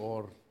movie,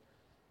 or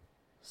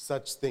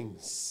such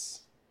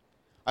things.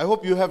 I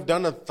hope you have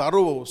done a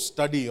thorough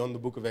study on the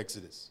book of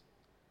Exodus.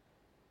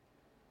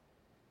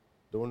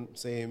 Don't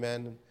say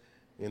amen.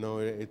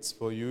 It's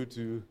for you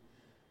to,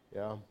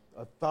 a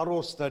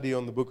thorough study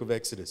on the book of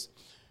Exodus.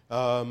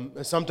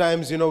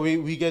 Sometimes,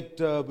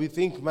 we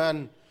think,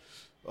 man,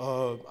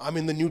 I'm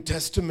in the New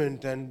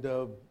Testament, and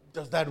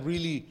does that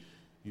really?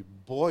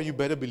 Boy, you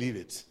better believe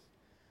it.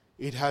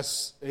 It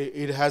has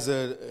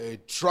a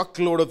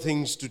truckload of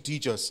things to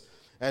teach us.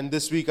 And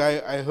this week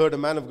I heard a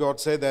man of God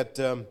say that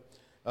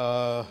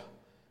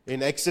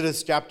in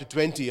Exodus chapter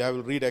 20, I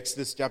will read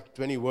Exodus chapter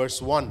 20,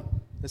 verse 1.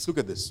 Let's look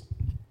at this.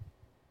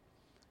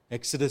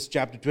 Exodus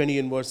chapter 20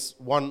 and verse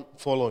 1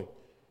 following.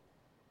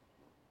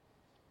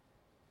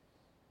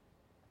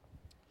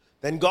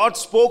 Then God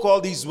spoke all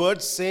these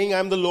words, saying, I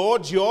am the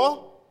Lord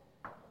your...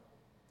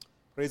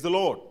 Praise the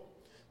Lord.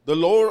 The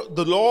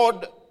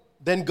Lord,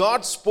 then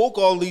God spoke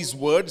all these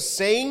words,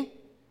 saying,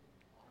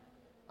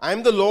 I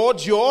am the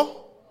Lord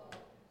your...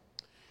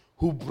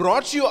 who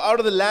brought you out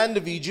of the land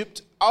of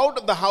Egypt, out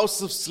of the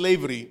house of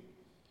slavery.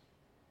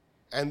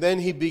 And then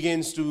he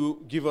begins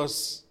to give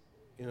us,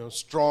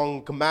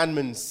 strong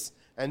commandments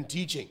and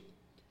teaching.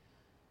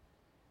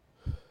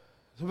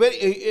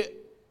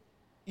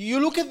 You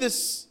look at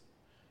this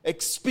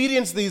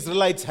experience the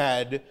Israelites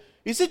had.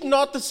 Is it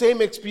not the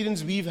same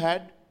experience we've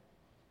had?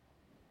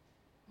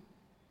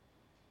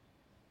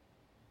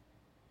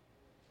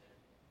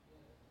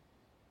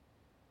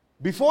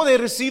 Before they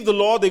received the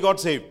law, they got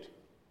saved.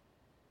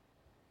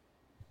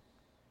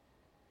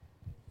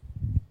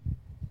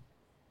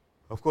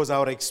 Of course,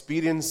 our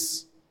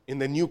experience in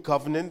the new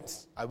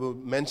covenant, I will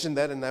mention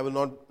that, and I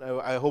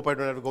hope I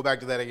don't have to go back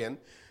to that again,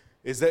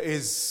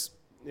 is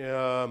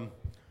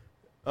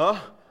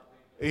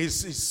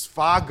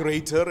far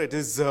greater. It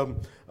is the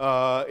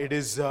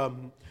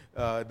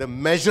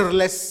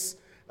measureless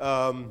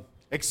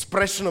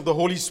expression of the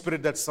Holy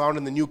Spirit that's found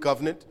in the new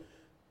covenant.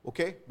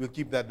 Okay, we'll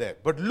keep that there.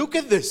 But look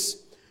at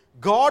this.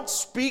 God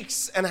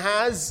speaks and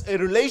has a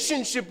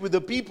relationship with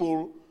the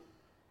people.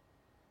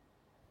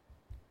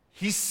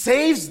 He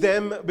saves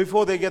them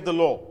before they get the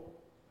law.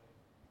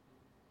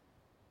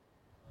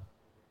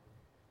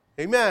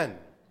 Amen.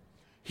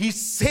 He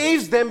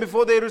saves them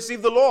before they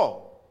receive the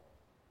law.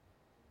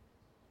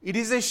 It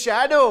is a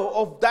shadow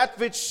of that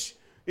which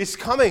is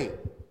coming.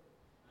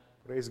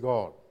 Praise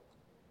God.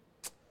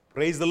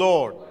 Praise the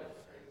Lord.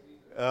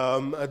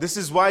 This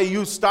is why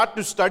you start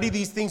to study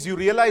these things. You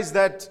realize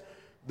that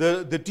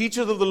the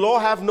teachers of the law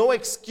have no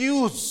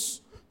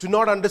excuse to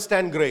not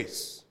understand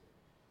grace.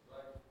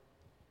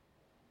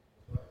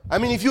 I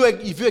mean, if you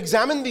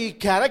examine the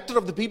character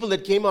of the people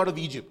that came out of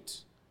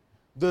Egypt,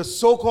 the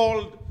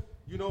so-called,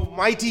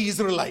 mighty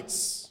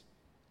Israelites,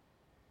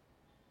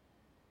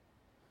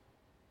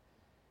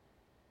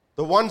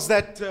 the ones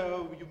that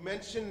you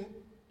mention,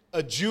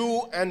 a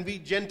Jew and we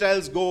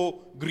Gentiles go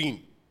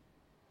green.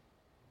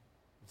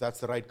 If that's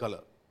the right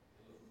color.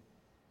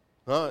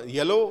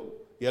 Yellow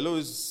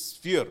is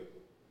fear.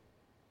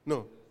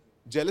 No.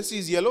 Jealousy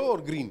is yellow or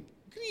green?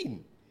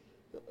 Green.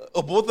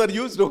 Both are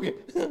used, okay.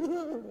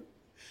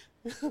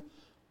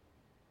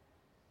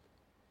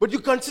 But you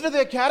consider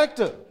their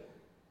character.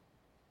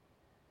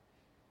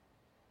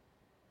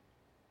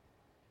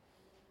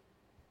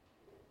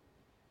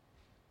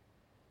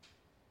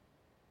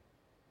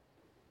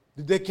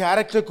 Did their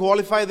character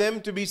qualify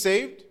them to be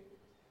saved?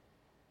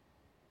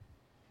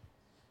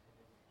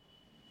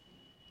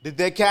 Did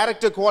their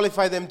character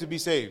qualify them to be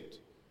saved?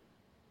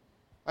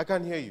 I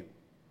can't hear you.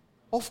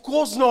 Of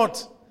course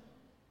not.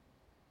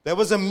 There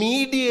was a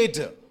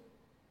mediator.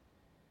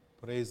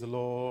 Praise the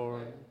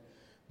Lord.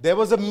 There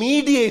was a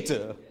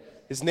mediator.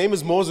 His name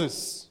is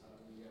Moses.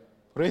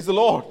 Praise the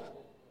Lord.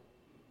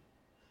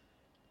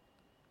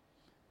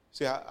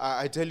 See,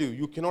 I tell you,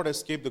 you cannot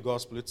escape the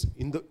gospel. It's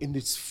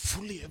it's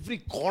fully, every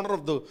corner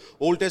of the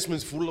Old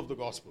Testament is full of the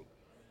gospel.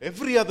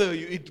 Every other,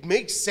 it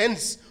makes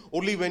sense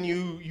only when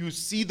you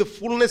see the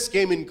fullness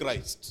came in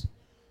Christ.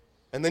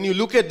 And then you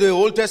look at the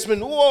Old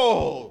Testament,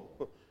 whoa,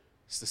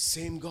 it's the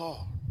same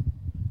God.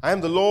 I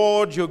am the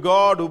Lord your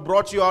God who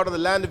brought you out of the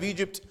land of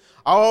Egypt,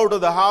 out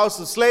of the house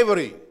of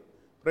slavery.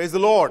 Praise the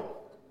Lord.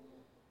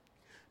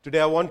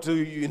 Today I want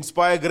to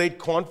inspire great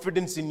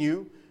confidence in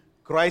you.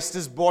 Christ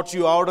has brought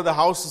you out of the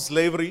house of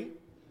slavery.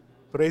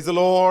 Praise the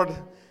Lord.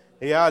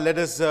 Yeah, let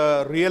us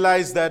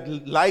realize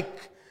that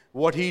like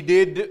what he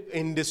did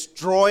in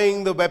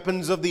destroying the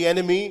weapons of the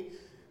enemy,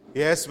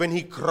 yes, when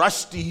he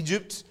crushed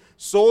Egypt,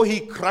 so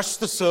he crushed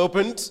the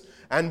serpent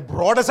and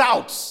brought us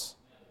out.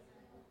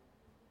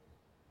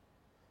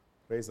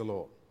 Praise the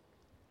Lord.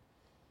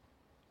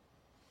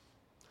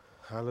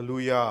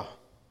 Hallelujah.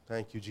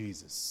 Thank you,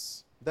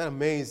 Jesus. Isn't that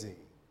amazing?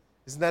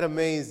 Isn't that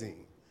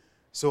amazing?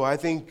 So I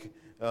think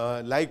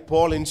like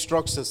Paul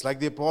instructs us, like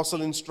the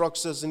apostle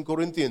instructs us in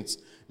Corinthians,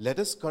 let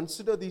us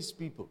consider these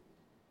people.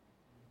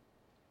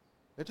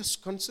 Let us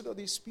consider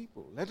these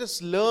people. Let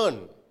us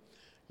learn.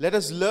 Let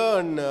us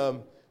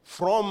learn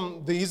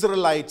from the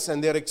Israelites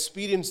and their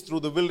experience through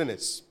the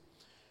wilderness.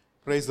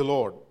 Praise the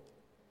Lord.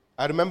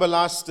 I remember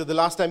the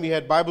last time we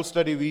had Bible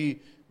study,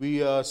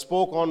 we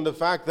spoke on the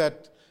fact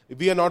that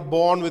we are not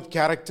born with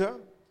character.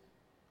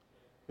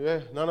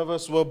 Yeah, none of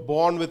us were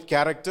born with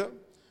character.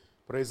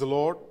 Praise the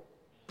Lord.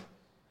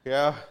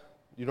 Yeah,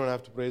 you don't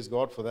have to praise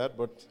God for that,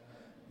 but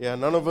yeah,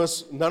 none of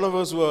us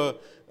were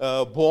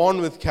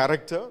born with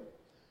character.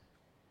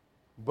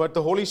 But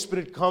the Holy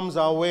Spirit comes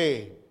our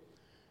way.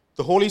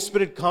 The Holy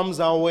Spirit comes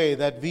our way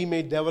that we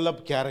may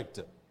develop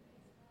character.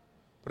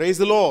 Praise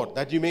the Lord,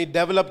 that you may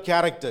develop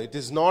character. It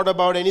is not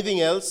about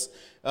anything else.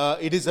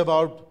 It is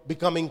about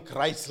becoming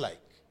Christ-like.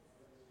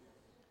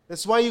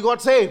 That's why you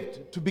got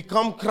saved, to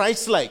become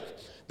Christ-like.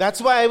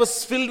 That's why I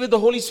was filled with the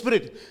Holy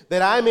Spirit,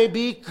 that I may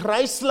be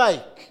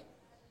Christ-like.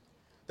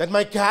 That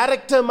my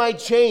character might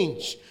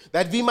change,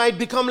 that we might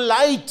become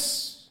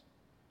light.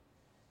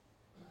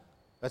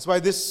 That's why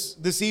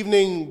this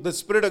evening the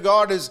Spirit of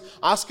God is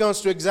asking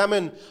us to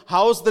examine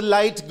how's the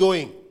light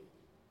going.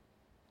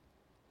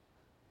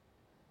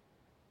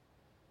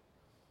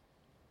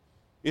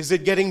 Is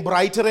it getting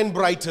brighter and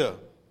brighter?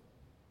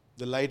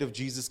 The light of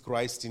Jesus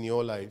Christ in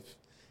your life.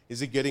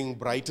 Is it getting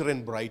brighter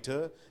and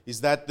brighter? Is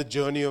that the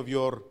journey of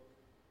your...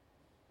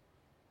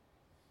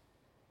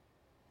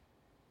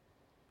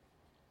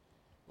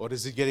 Or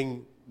is it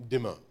getting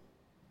dimmer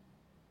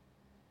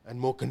and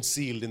more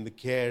concealed in the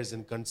cares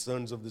and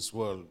concerns of this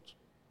world?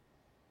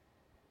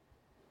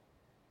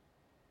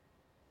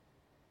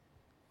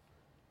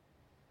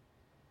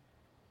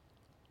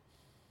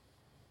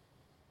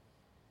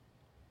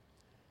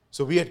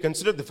 So we had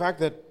considered the fact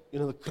that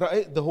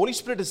the Holy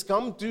Spirit has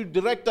come to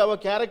direct our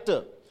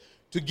character,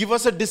 to give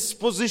us a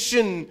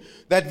disposition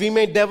that we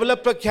may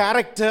develop a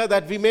character,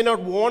 that we may not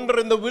wander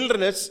in the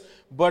wilderness,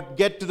 but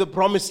get to the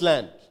promised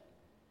land.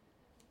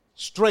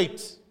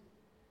 Straight.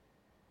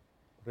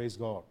 Praise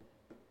God.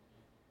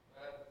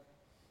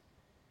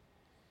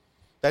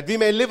 That we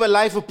may live a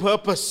life of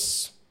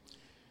purpose.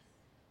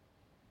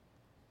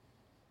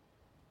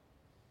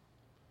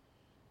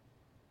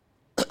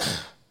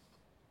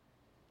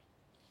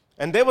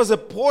 And there was a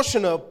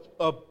portion,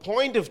 a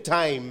point of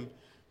time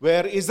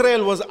where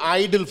Israel was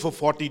idle for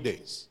 40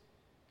 days.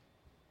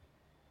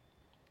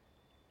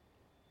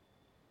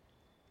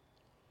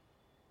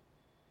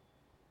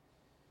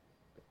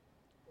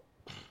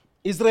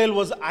 Israel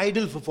was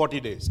idle for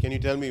 40 days. Can you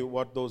tell me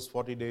what those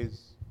 40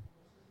 days?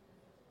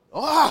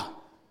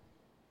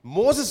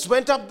 Moses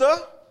went up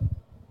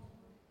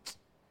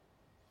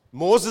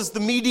Moses, the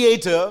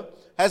mediator,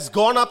 has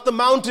gone up the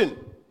mountain.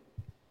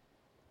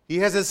 He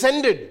has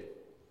ascended.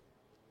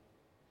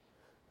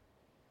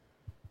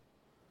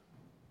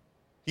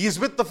 He is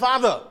with the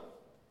Father.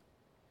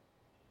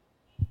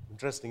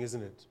 Interesting,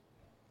 isn't it?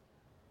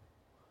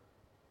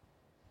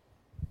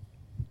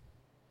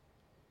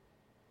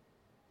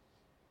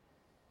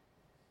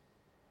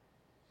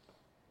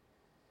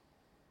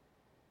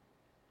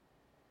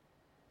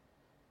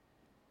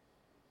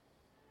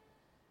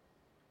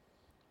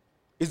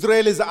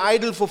 Israel is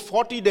idle for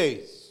 40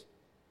 days.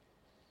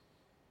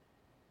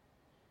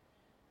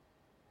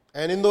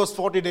 And in those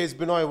 40 days,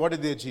 Binoy, what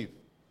did they achieve?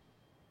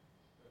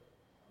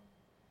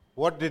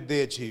 What did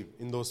they achieve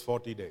in those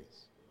 40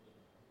 days?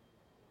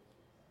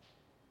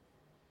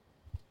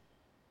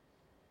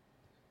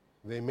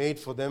 They made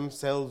for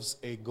themselves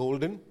a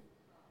golden.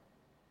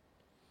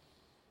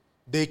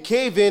 They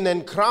cave in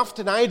and craft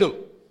an idol.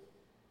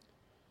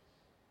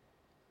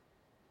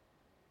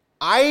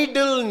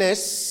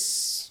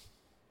 Idleness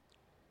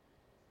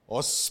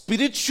or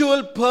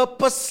spiritual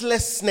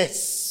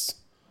purposelessness.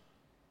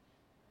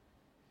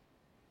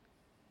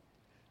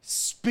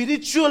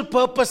 Spiritual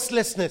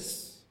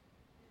purposelessness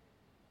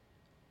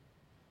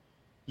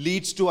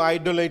leads to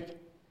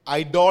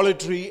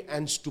idolatry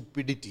and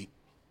stupidity.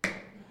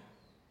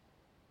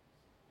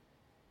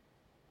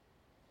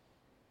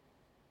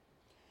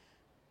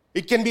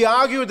 It can be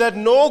argued that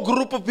no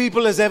group of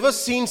people has ever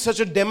seen such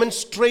a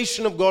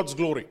demonstration of God's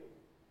glory.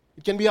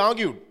 It can be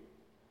argued.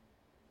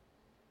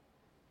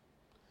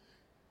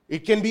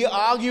 It can be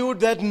argued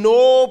that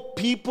no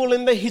people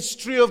in the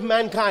history of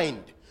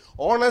mankind,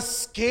 on a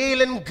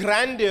scale and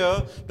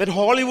grandeur that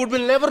Hollywood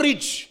will never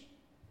reach.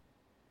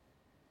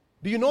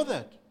 Do you know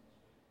that?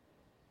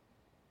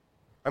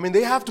 I mean,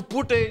 they have to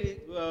put a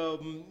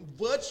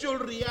virtual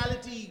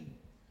reality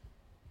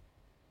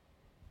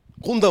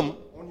kundam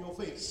on your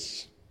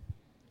face.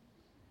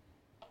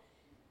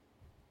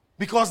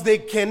 Because they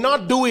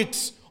cannot do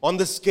it on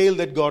the scale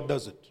that God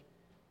does it.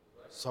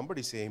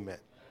 Somebody say amen.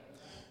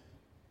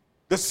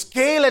 The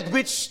scale at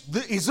which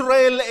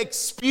Israel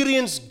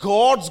experienced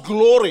God's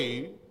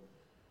glory,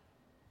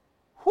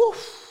 whew,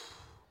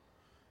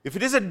 if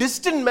it is a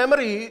distant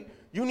memory,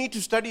 you need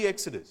to study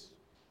Exodus.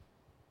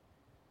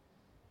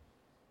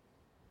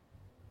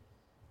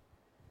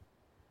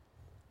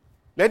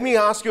 Let me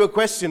ask you a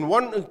question.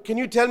 Can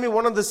you tell me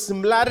one of the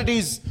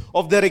similarities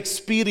of their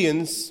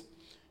experience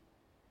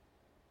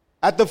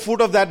at the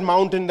foot of that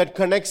mountain that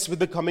connects with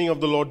the coming of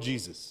the Lord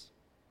Jesus?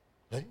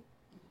 Right?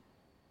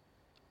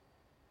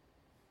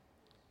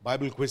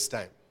 Bible quiz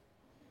time.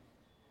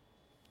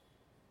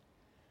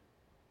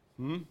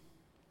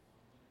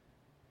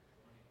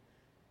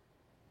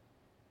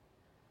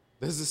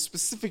 There's a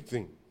specific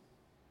thing.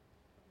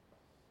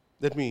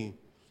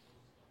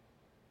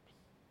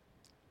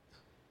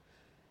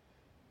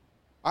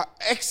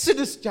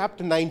 Exodus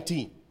chapter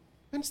 19.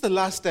 When's the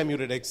last time you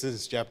read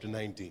Exodus chapter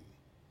 19?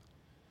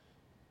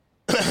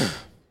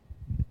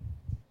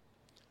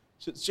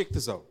 Check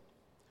this out.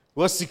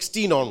 Verse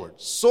 16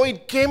 onwards. So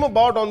it came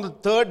about on the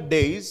 3rd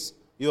days.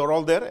 You are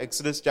all there?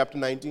 Exodus chapter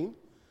 19.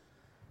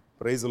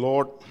 Praise the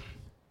Lord.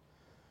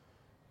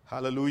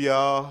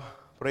 Hallelujah.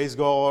 Praise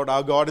God.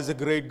 Our God is a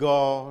great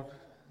God.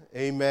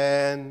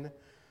 Amen.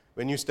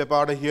 When you step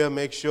out of here,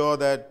 make sure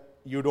that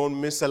you don't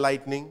miss a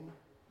lightning.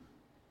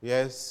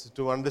 Yes,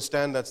 to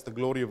understand that's the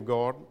glory of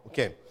God.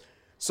 Okay.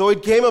 So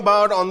it came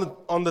about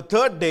on the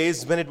 3rd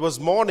days when it was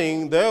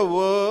morning, there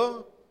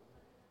were,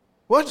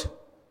 what?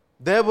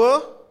 There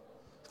were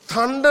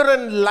thunder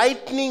and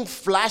lightning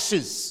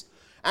flashes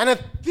and a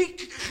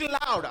thick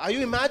cloud. Are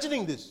you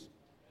imagining this?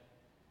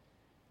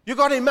 You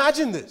got to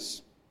imagine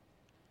this.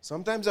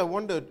 Sometimes I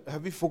wondered,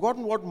 have we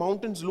forgotten what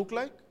mountains look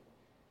like?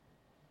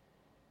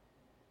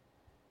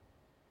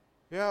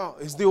 Yeah,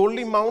 is the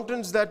only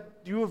mountains that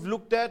you have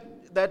looked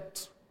at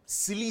that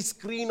silly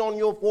screen on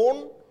your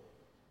phone?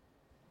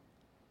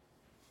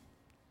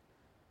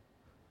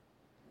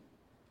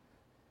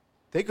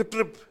 Take a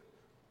trip.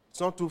 It's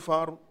not too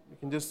far. You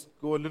can just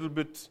go a little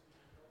bit.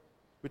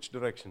 Which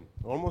direction?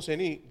 Almost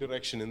any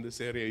direction in this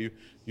area.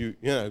 You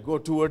go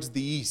towards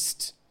the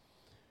east.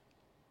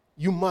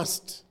 You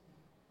must.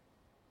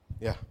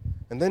 Yeah.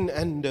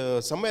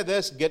 And somewhere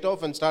there, get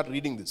off and start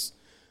reading this.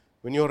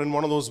 When you're in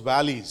one of those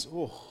valleys,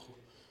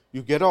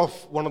 you get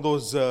off one of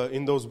those,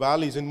 in those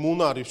valleys in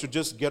Munnar, you should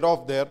just get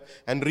off there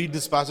and read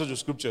this passage of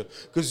scripture.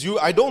 Because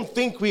I don't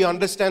think we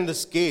understand the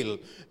scale.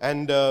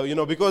 And,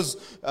 because,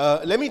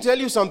 let me tell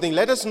you something,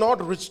 let us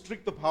not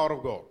restrict the power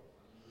of God.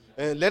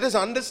 Let us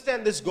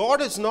understand this.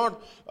 God is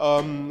not,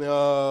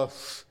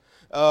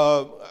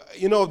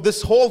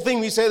 this whole thing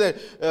we say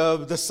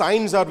that the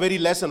signs are very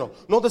less and all.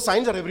 No, the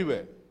signs are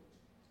everywhere.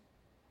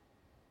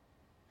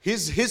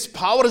 His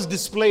power is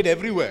displayed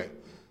everywhere.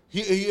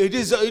 It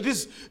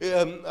is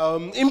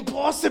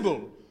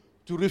impossible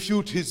to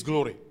refute His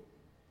glory.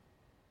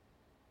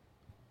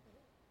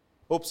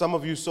 Hope some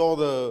of you saw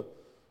the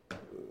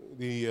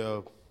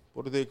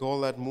what do they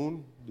call that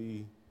moon?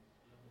 The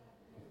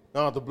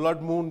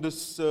blood moon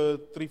this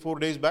 3-4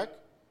 days back.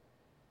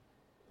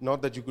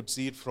 not that you could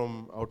see it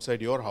from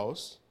outside your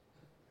house.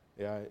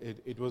 Yeah,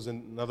 it was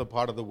in another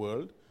part of the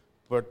world.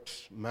 But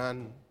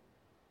man,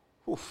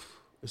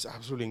 it's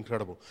absolutely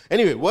incredible.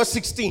 Anyway, verse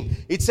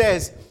 16, it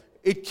says,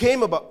 it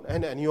came about,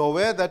 and you're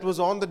aware that was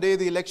on the day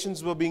the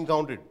elections were being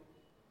counted.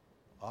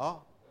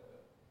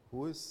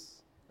 Who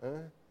is?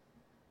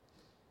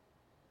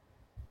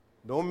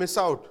 Don't miss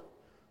out.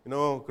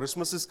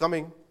 Christmas is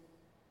coming.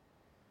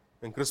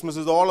 And Christmas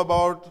is all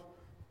about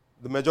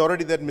the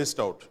majority that missed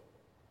out.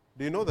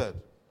 Do you know that?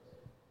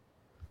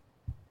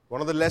 One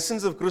of the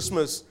lessons of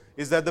Christmas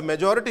is that the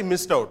majority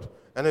missed out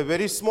and a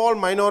very small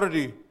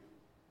minority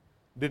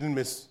didn't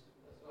miss.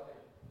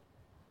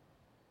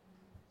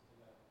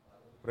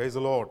 Praise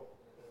the Lord.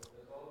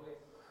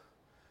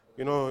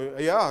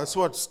 That's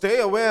what. Stay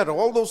aware.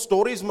 All those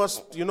stories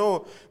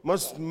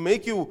must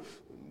make you,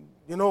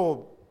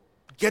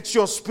 get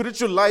your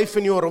spiritual life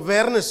and your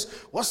awareness.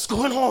 What's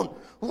going on?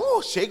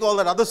 Shake all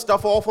that other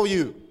stuff off of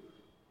you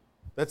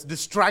that's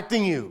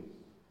distracting you.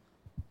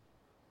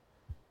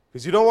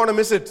 Because you don't want to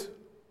miss it.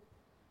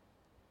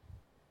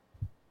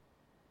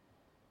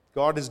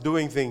 God is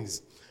doing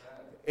things.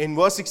 In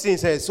verse 16 it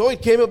says, so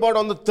it came about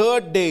on the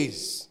 3rd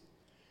days.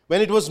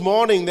 When it was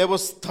morning, there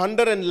was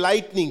thunder and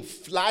lightning,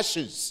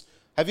 flashes.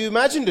 Have you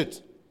imagined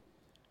it?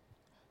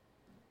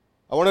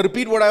 I want to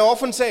repeat what I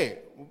often say.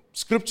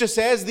 Scripture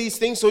says these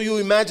things so you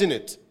imagine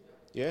it.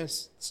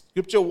 Yes.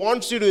 Scripture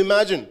wants you to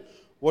imagine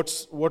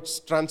what's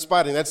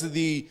transpiring. That's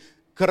the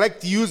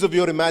correct use of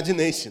your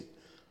imagination.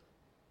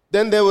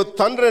 Then there were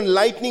thunder and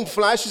lightning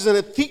flashes and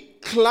a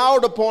thick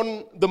cloud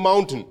upon the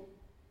mountain.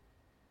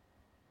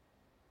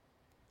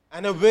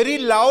 And a very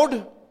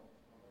loud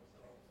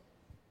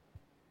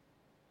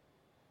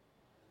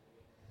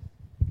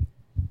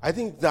I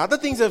think the other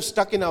things have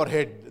stuck in our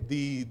head,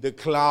 the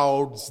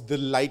clouds, the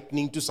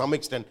lightning to some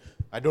extent.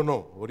 I don't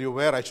know. Were you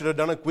aware? I should have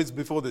done a quiz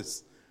before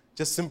this.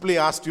 Just simply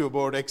asked you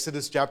about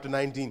Exodus chapter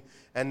 19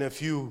 and a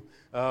few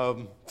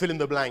fill in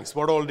the blanks.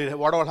 What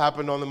all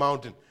happened on the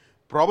mountain?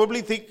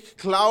 Probably thick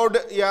cloud.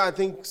 Yeah, I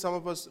think some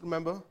of us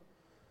remember.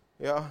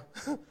 Yeah.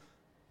 It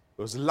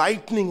was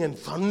lightning and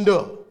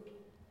thunder.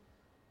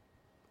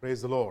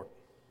 Praise the Lord.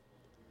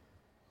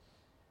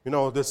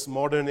 This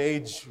modern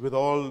age with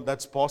all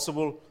that's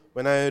possible,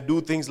 when I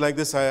do things like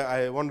this,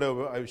 I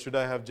wonder, should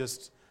I have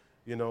just,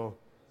 illustrated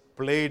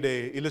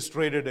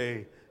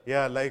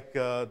like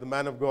the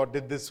man of God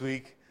did this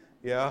week,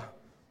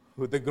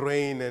 with the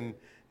grain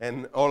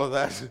and all of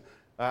that.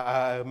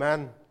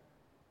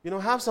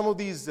 Have some of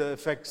these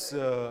effects,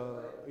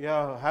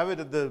 have it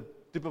at the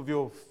tip of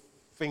your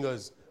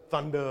fingers.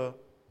 Thunder.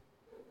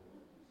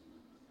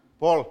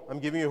 Paul, I'm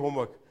giving you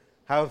homework.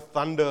 Have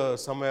thunder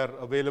somewhere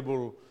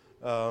available,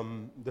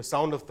 the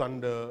sound of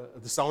thunder,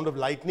 the sound of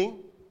lightning.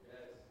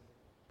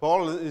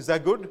 Paul, is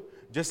that good?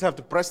 Just have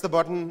to press the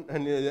button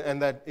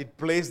and that it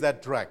plays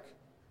that track.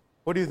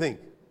 What do you think?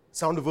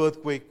 Sound of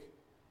earthquake?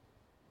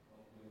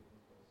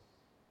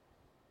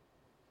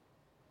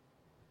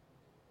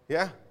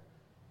 Yeah?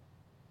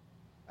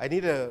 I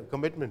need a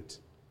commitment.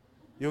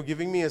 You're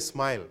giving me a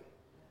smile,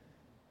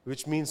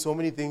 which means so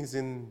many things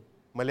in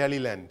Malayali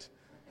land.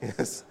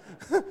 Yes.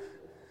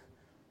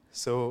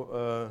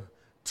 So,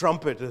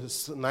 trumpet, a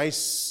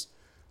nice,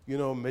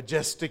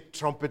 majestic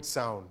trumpet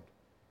sound.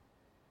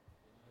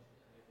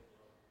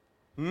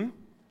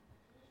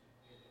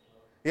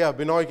 Yeah,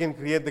 Binoy can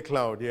create the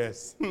cloud,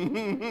 yes.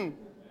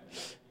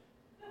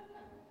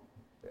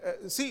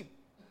 See,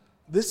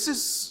 this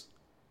is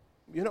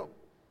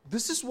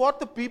what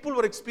the people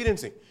were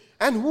experiencing.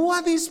 And who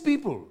are these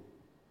people?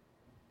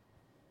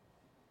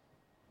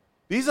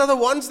 These are the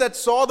ones that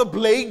saw the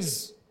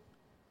plagues.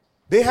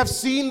 They have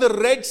seen the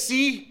Red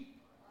Sea.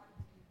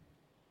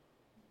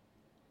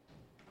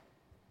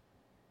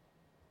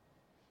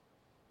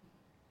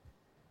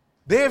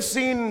 They have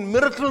seen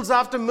miracles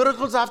after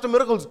miracles after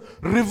miracles.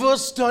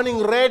 Rivers turning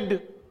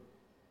red.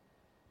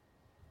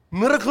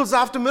 Miracles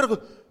after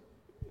miracles.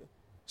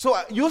 So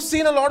you've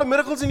seen a lot of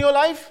miracles in your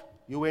life?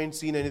 You ain't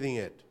seen anything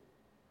yet.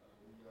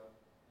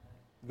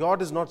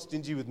 God is not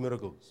stingy with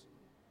miracles.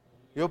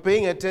 You're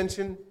paying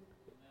attention.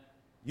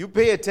 You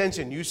pay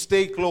attention. You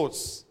stay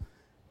close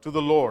to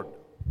the Lord.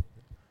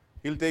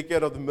 He'll take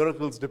care of the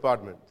miracles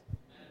department.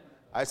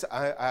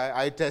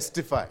 I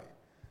testify.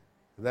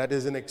 That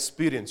is an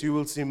experience. You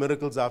will see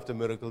miracles after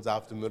miracles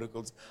after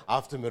miracles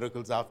after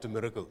miracles after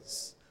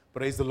miracles.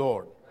 Praise the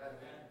Lord.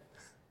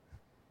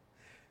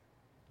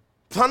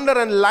 Thunder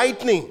and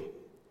lightning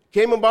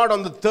came about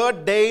on the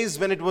 3rd days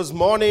when it was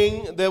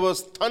morning. There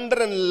was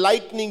thunder and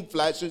lightning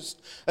flashes,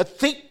 a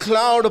thick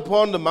cloud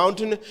upon the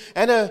mountain,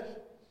 and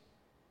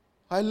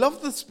I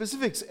love the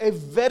specifics, a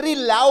very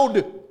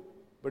loud.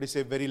 But you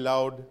say very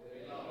loud.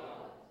 Very loud.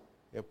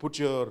 Yeah, put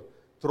your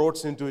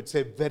throats into it.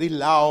 Say very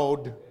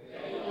loud.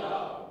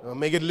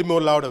 Make it a little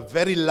more louder.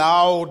 Very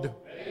loud.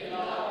 Very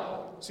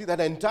loud. See, that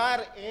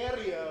entire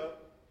area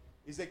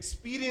is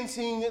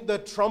experiencing the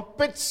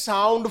trumpet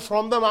sound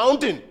from the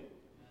mountain.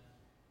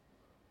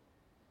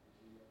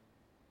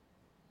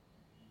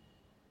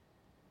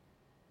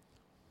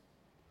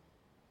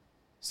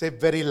 Say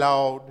very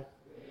loud.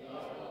 Very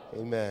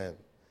Amen.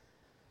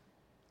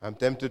 I'm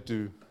tempted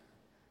to,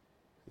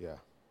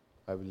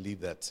 I will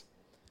leave that.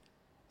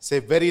 Say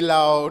very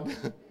loud.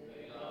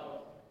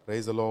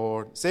 Praise the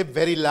Lord. Say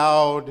very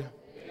loud.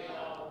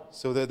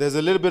 So there's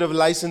a little bit of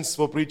license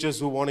for preachers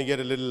who want to get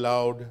a little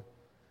loud.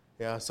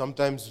 Yeah,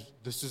 sometimes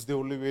this is the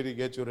only way to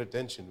get your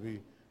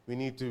attention. We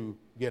need to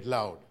get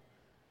loud.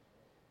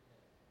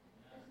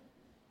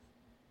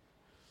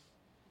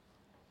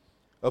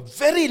 A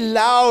very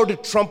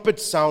loud trumpet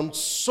sound,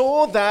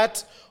 so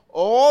that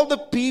all the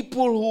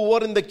people who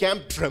were in the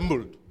camp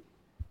trembled.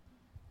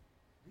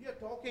 We are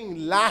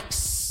talking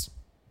lakhs,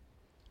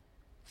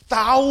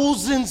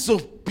 thousands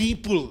of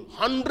people,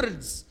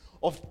 hundreds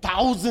of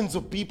thousands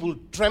of people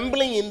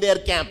trembling in their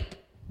camp.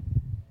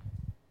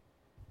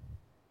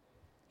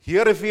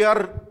 Here, if we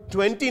are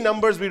 20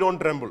 numbers, we don't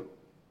tremble.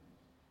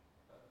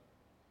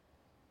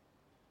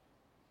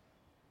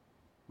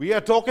 We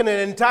are talking an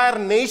entire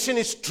nation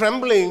is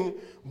trembling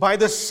by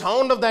the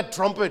sound of that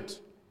trumpet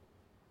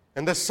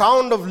and the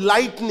sound of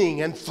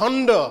lightning and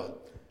thunder.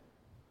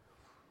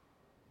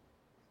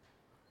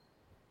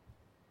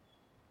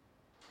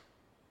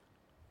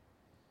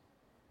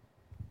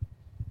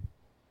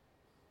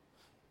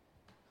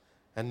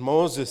 And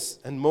Moses,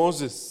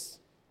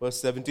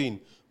 verse 17,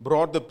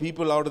 brought the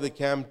people out of the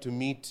camp to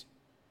meet.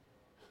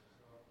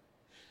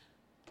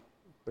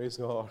 Praise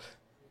God.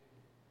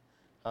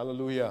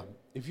 Hallelujah.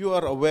 If you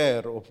are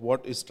aware of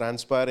what is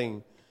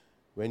transpiring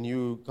when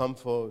you come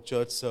for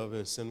church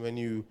service and when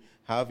you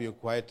have your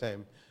quiet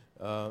time,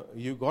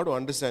 you got to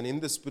understand,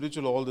 in the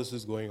spiritual, all this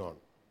is going on.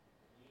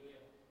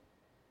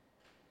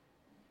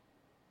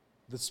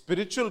 The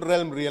spiritual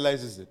realm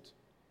realizes it.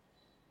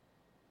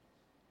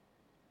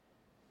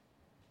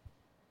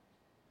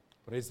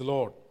 Praise the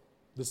Lord.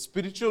 The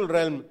spiritual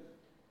realm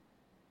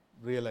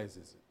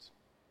realizes it.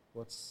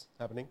 What's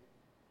happening?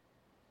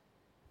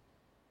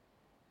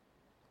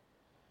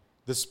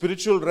 The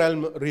spiritual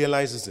realm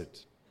realizes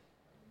it.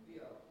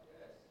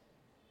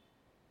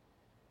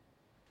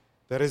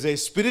 There is a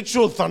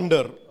spiritual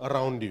thunder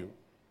around you.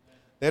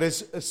 There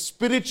is a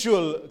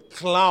spiritual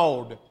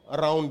cloud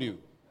around you.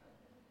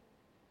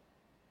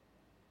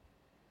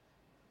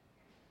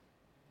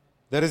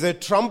 There is a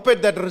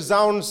trumpet that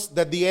resounds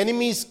that the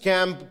enemy's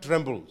camp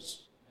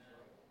trembles.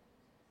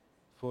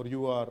 For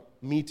you are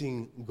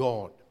meeting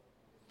God.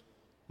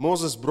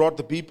 Moses brought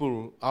the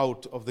people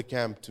out of the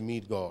camp to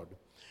meet God.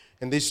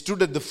 And they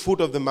stood at the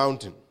foot of the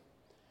mountain.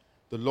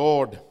 The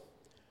Lord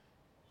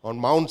on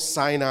Mount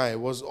Sinai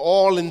was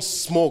all in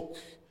smoke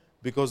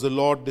because the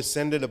Lord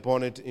descended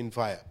upon it in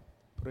fire.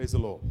 Praise the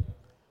Lord.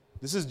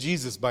 This is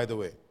Jesus, by the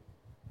way.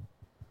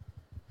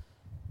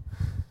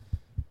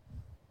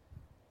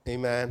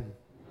 Amen.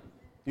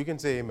 You can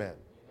say amen.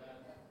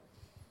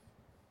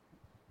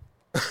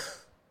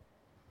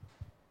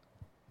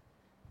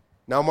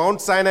 Now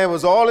Mount Sinai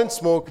was all in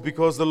smoke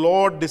because the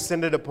Lord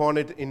descended upon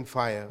it in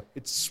fire.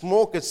 Its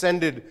smoke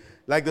ascended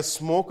like the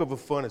smoke of a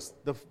furnace.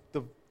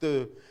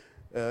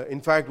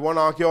 In fact, one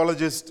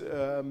archaeologist,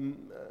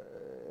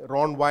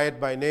 Ron Wyatt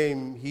by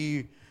name,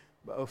 he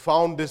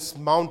found this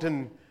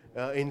mountain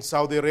in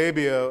Saudi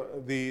Arabia.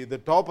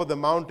 The top of the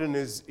mountain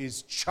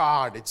is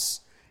charred.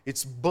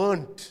 It's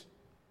burnt.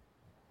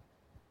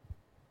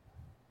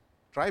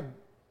 Try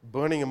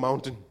burning a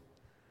mountain.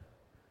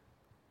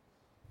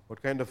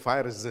 What kind of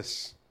fire is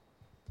this?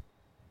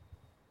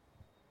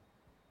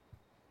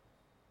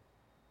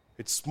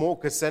 Its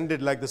smoke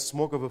ascended like the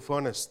smoke of a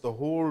furnace. The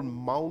whole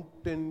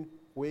mountain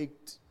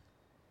quaked.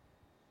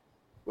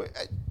 Wait,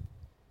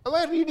 am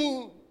I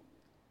reading?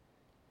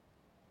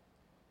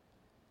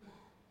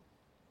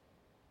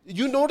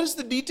 You notice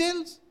the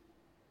details?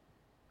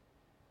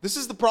 This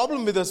is the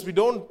problem with us. We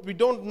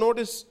don't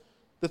notice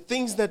the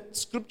things that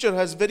Scripture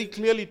has very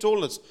clearly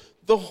told us.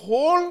 The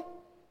whole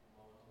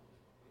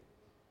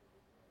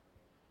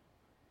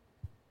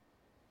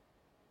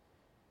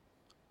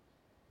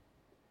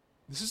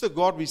This is the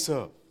God we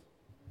serve.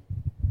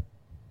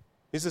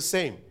 He's the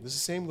same. This is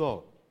the same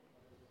God.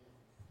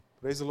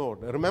 Praise the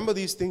Lord. Remember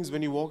these things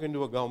when you walk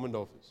into a government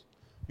office.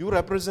 You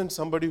represent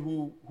somebody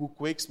who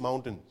quakes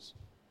mountains.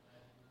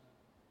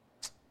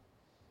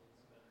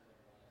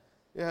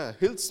 Yeah,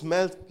 he'll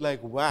smell like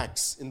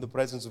wax in the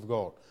presence of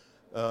God.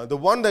 The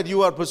one that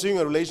you are pursuing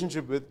a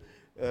relationship with,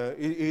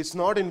 it's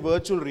not in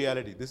virtual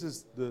reality. This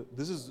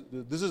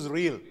is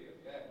real.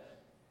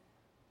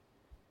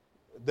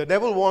 The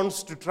devil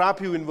wants to trap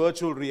you in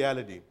virtual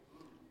reality.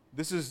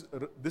 This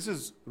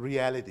is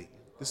reality.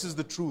 This is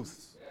the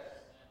truth.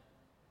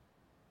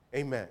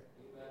 Amen.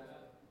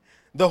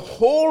 The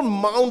whole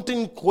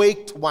mountain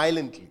quaked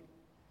violently.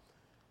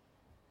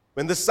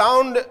 When the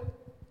sound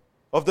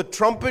of the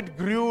trumpet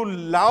grew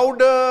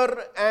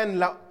louder and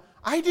louder.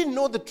 I didn't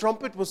know the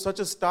trumpet was such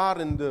a star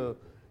in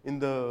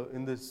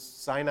the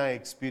Sinai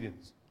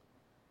experience.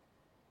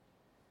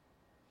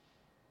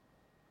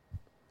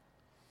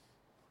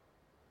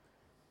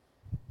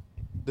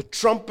 The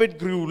trumpet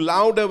grew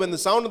louder. When the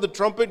sound of the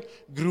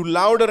trumpet grew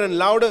louder and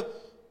louder,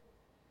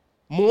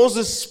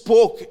 Moses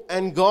spoke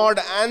and God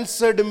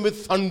answered him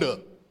with thunder.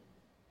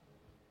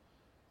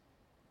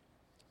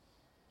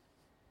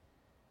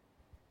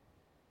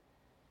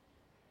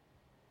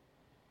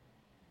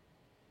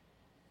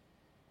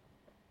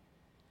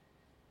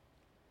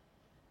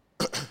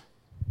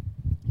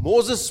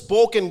 Moses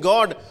spoke and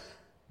God...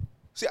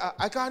 See,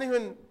 I can't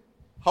even...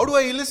 How do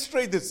I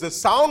illustrate this? The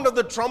sound of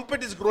the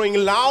trumpet is growing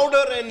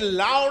louder and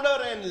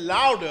louder and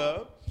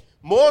louder.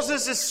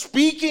 Moses is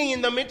speaking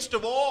in the midst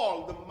of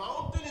all. The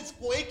mountain is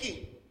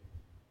quaking.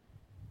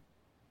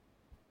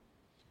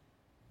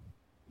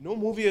 No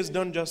movie has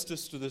done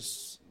justice to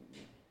this,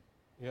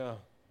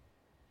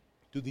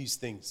 to these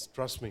things.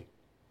 Trust me.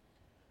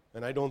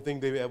 And I don't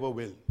think they ever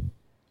will.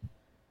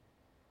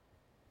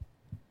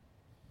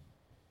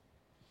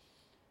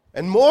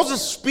 And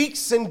Moses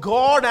speaks and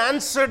God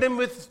answered him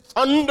with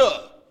thunder.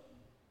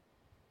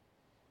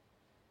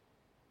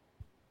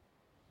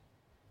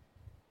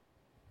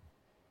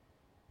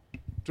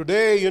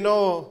 Today,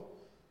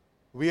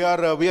 we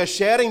are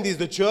sharing these.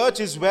 The church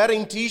is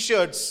wearing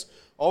t-shirts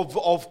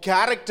of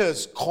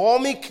characters,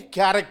 comic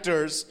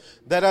characters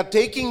that are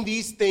taking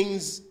these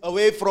things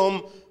away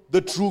from the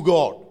true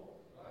God.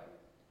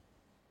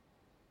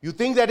 You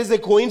think that is a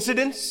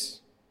coincidence?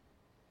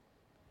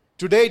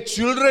 Today,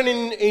 children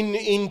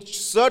in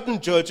certain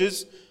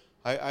churches,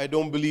 I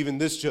don't believe in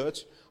this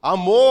church, are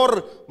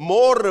more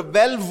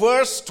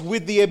well-versed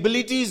with the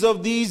abilities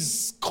of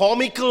these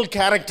comical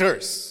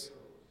characters.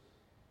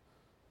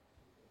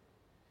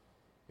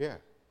 Yeah.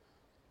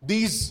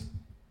 These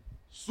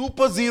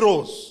super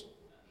zeros.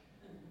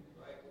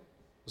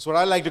 That's what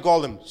I like to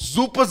call them.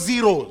 Super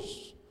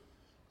zeros.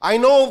 I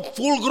know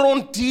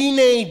full-grown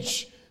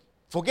teenage,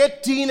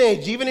 forget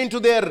teenage, even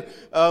into their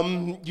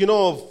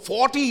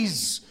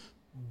 40s,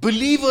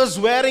 believers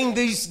wearing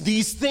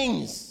these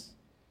things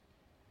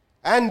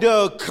and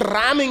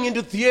cramming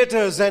into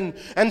theaters and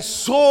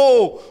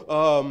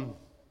so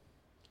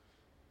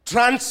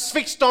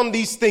transfixed on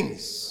these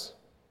things.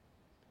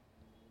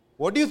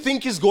 What do you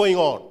think is going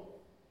on?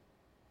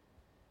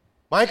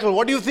 Michael,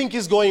 what do you think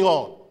is going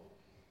on?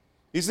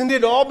 Isn't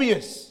it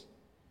obvious?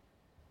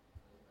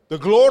 The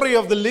glory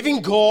of the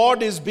living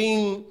God is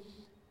being,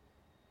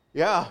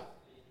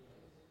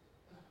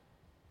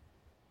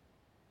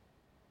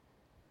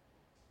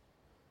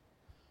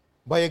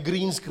 by a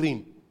green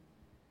screen.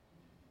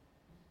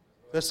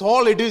 That's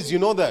all it is, you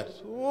know that.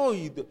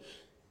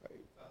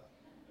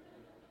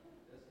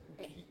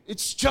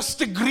 It's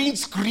just a green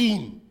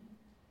screen.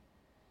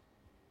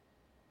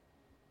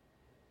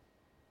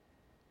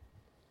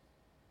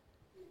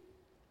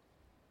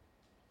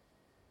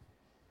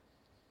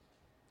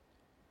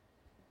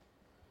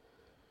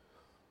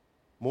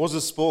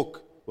 Moses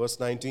spoke, verse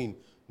 19,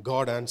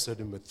 God answered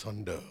him with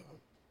thunder.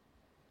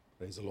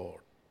 Praise the Lord.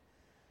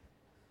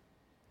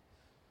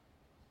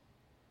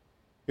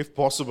 If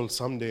possible,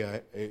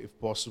 someday, if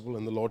possible,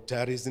 and the Lord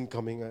tarries in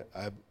coming,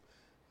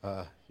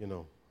 I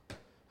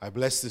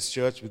bless this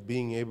church with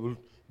being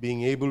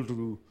able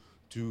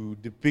to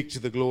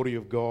depict the glory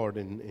of God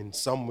in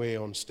some way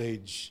on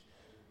stage,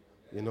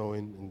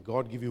 and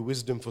God give you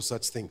wisdom for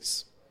such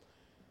things.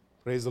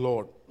 Praise the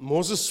Lord.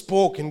 Moses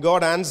spoke and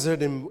God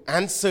answered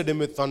him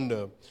with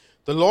thunder.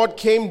 The Lord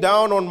came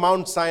down on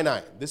Mount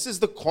Sinai. This is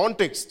the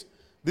context.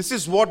 This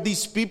is what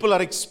these people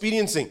are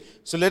experiencing.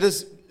 So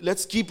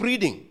let's keep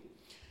reading.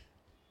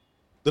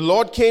 The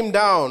Lord came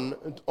down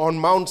on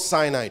Mount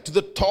Sinai to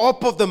the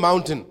top of the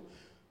mountain.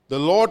 The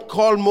Lord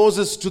called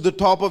Moses to the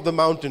top of the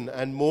mountain,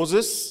 and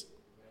Moses.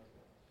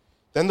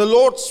 Then the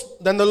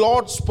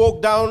Lord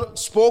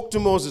spoke to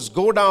Moses,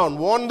 go down,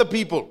 warn the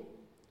people,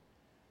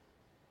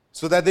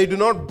 so that they do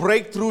not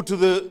break through to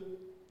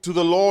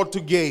the Lord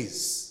to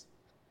gaze,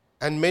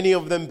 and many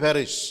of them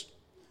perish.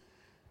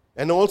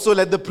 And also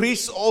let the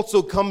priests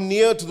also come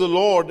near to the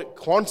Lord,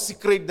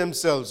 consecrate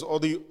themselves,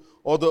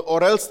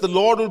 or else the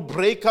Lord will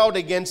break out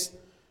against.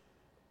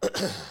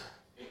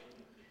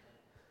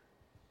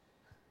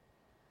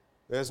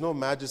 There's no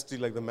majesty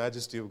like the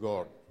majesty of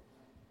God.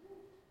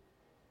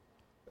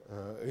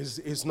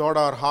 Is not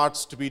our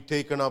hearts to be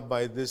taken up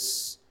by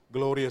this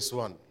glorious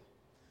one?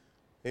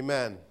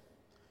 Amen.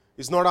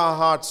 Is not our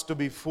hearts to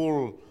be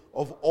full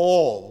of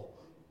awe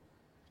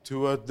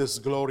toward this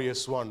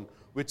glorious one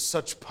with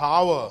such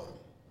power,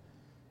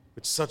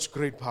 with such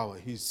great power?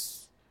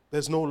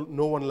 There's no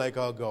one like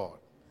our God.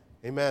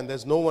 Amen.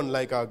 There's no one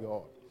like our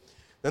God.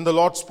 Then the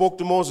Lord spoke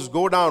to Moses,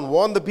 go down,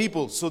 warn the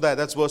people,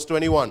 that's verse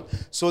 21,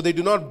 so they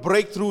do not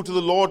break through to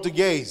the Lord to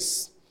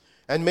gaze,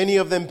 and many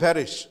of them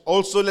perish.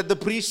 Also let the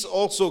priests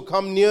also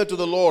come near to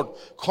the Lord,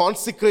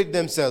 consecrate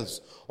themselves,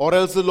 or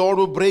else the Lord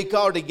will break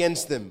out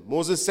against them.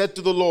 Moses said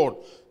to the Lord,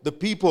 the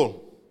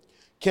people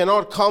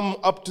cannot come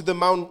up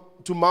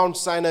to Mount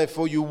Sinai,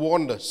 for you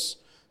warned us,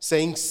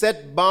 saying,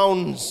 set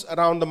bounds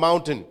around the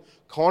mountain,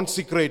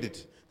 consecrate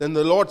it. Then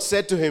the Lord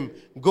said to him,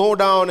 go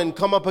down and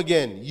come up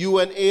again, you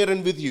and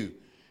Aaron with you,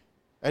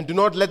 and do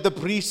not let the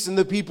priests and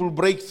the people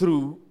break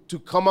through to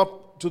come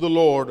up to the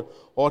Lord,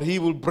 or he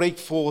will break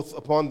forth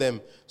upon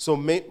them. So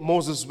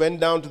Moses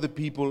went down to the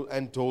people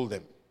and told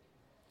them.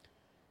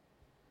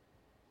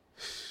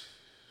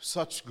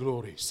 Such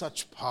glory,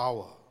 such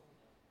power.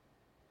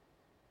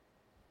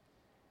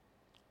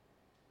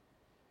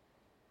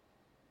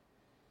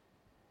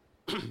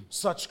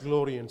 Such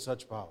glory and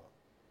such power.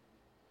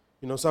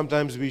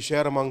 Sometimes we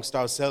share amongst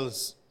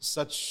ourselves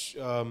such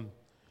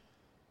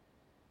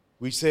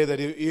We say that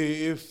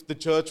if the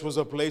church was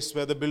a place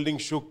where the building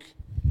shook,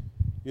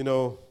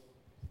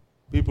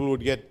 people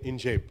would get in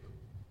shape.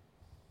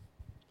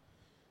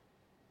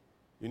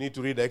 You need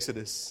to read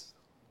Exodus.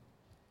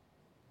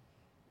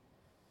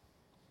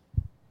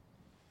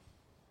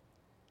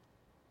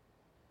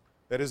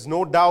 There is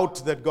no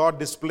doubt that God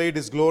displayed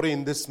His glory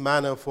in this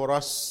manner for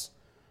us,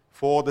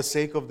 for the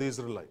sake of the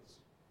Israelites.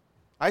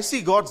 I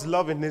see God's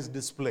love in His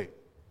display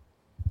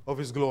of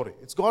His glory.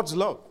 It's God's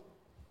love.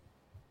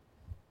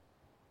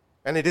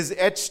 And it is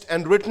etched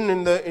and written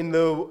in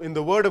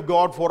the Word of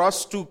God for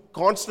us to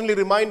constantly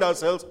remind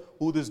ourselves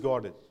who this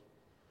God is.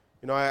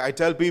 I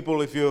tell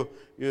people, if you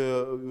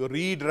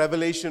read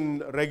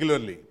Revelation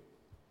regularly,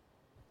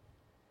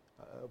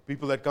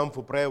 people that come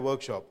for prayer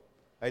workshop,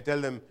 I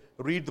tell them,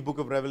 read the book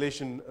of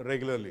Revelation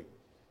regularly,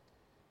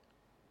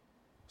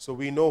 so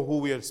we know who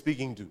we are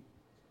speaking to.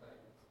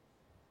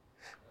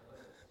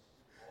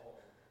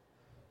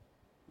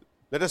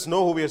 Let us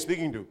know who we are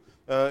speaking to.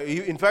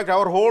 In fact,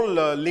 our whole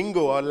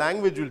lingo, our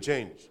language will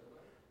change.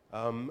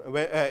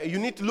 You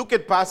need to look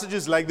at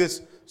passages like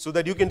this so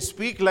that you can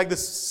speak like the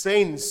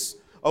saints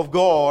of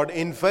God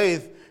in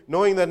faith,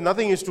 knowing that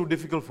nothing is too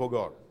difficult for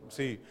God.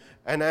 See,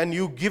 and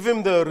you give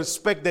Him the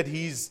respect that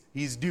He's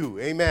due.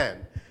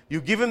 Amen. You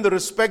give Him the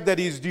respect that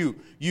He's due.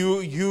 You're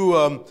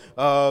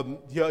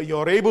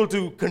able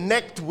to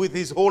connect with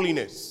His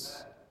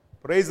holiness.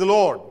 Praise the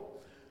Lord.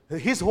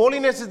 His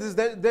holiness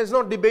there's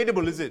not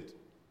debatable, is it?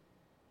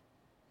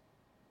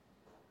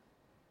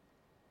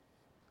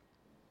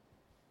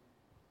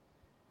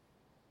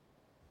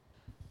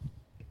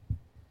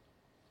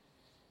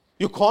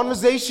 Your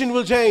conversation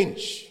will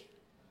change.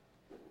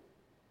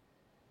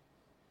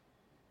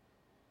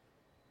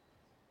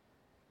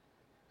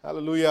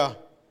 Hallelujah.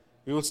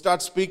 You will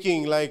start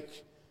speaking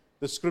like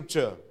the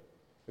scripture.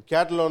 The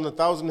cattle on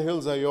 1,000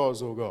 hills are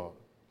yours, O God.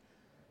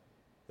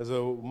 There's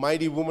a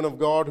mighty woman of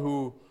God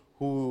who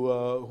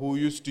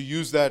used to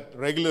use that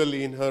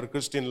regularly in her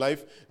Christian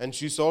life, and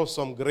she saw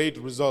some great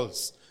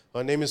results.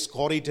 Her name is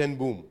Corrie ten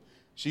Boom.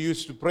 She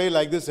used to pray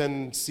like this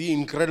and see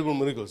incredible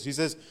miracles. She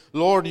says,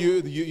 Lord,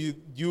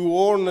 you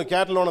own a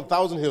cattle on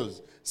 1,000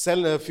 hills.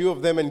 Sell a few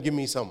of them and give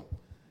me some.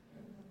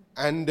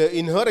 And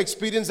in her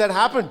experience, that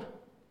happened.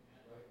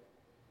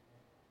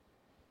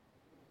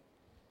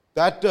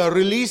 That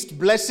released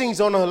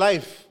blessings on her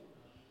life.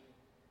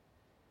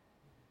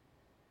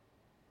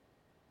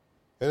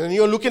 And then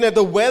you're looking at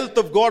the wealth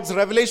of God's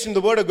revelation, the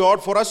Word of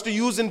God, for us to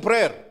use in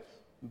prayer.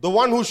 The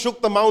one who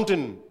shook the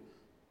mountain.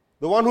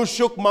 The one who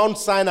shook Mount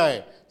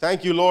Sinai.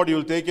 Thank you, Lord,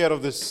 you'll take care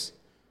of this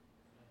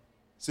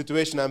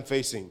situation I'm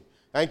facing.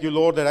 Thank you,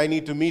 Lord, that I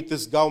need to meet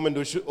this government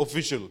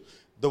official,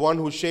 the one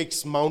who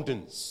shakes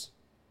mountains.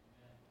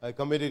 I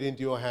commit it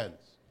into your hands.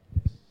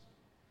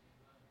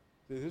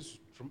 It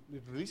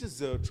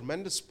releases a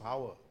tremendous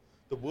power.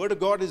 The Word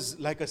of God is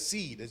like a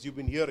seed, as you've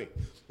been hearing.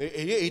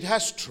 It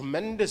has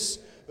tremendous,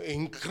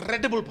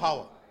 incredible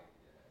power.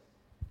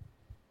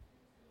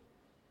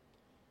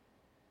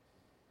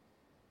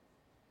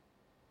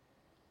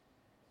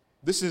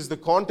 This is the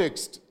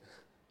context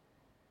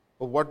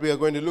of what we are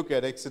going to look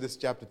at, Exodus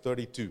chapter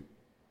 32.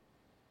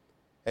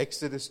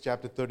 Exodus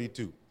chapter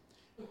 32.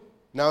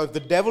 Now, if the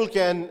devil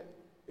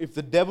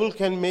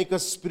can make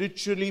us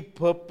spiritually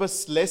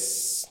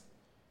purposeless,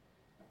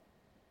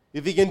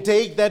 if he can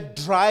take that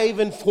drive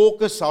and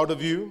focus out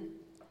of you,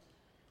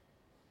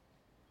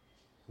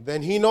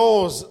 then he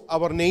knows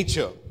our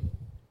nature,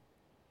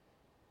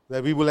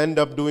 that we will end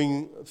up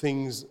doing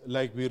things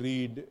like we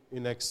read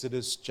in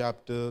Exodus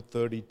chapter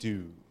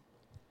 32.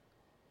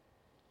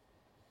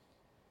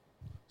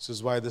 This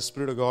is why the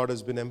Spirit of God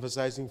has been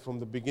emphasizing from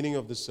the beginning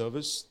of the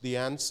service, the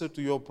answer to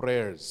your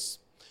prayers,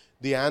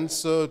 the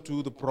answer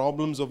to the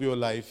problems of your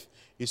life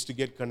is to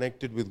get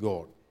connected with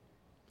God.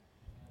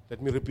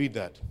 Let me repeat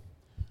that.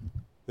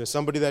 There's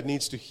somebody that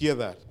needs to hear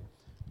that.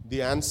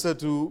 The answer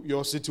to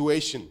your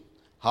situation,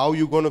 how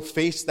you're going to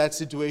face that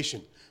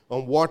situation,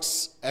 and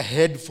what's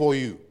ahead for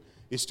you,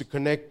 is to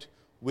connect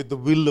with the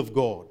will of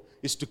God,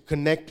 is to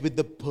connect with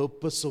the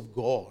purpose of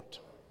God.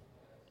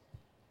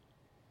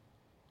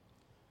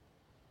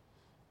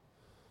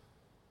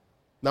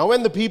 Now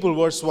when the people,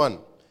 verse 1,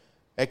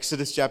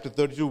 Exodus chapter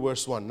 32,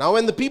 verse 1. Now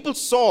when the people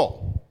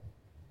saw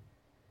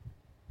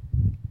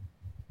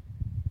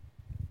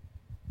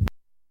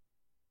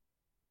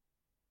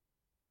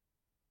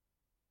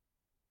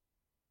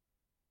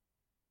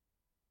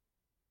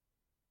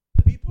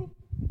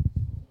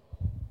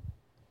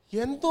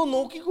എന്തോ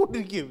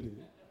നോക്കിക്കൊണ്ടിരിക്കുക ഇവര്.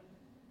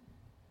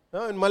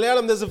 In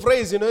Malayalam there's a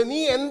phrase, നീ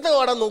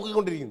എന്താണ്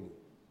നോക്കിക്കൊണ്ടിരിക്കുന്നത്?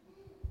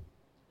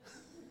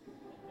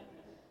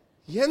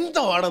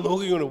 എന്താണ്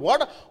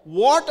നോക്കിക്കൊണ്ടിരിക്കുന്നത്?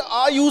 What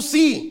are you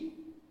seeing?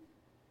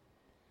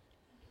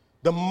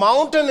 The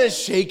mountain is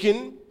shaken.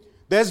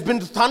 There's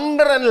been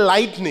thunder and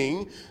lightning.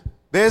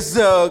 There's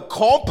a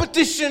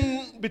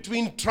competition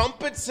between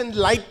trumpets and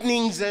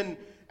lightnings and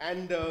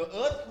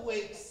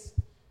earthquakes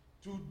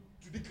to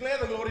declare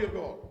the glory of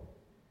God.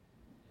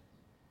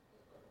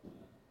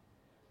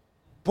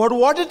 But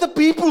what did the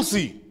people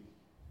see?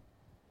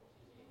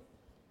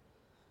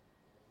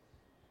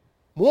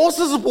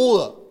 Moses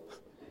പോവുക.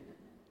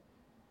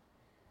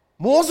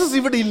 Moses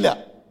ഇവിടെ ഇല്ല.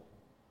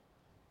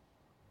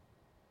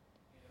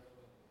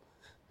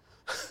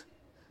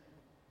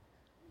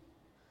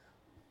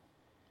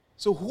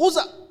 So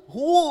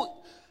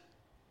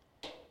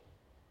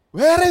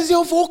where is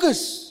your focus?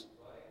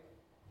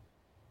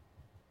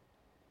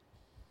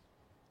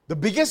 The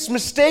biggest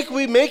mistake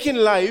we make in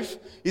life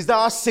is that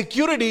our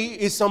security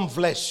is some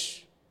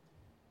flesh.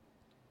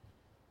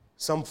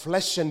 Some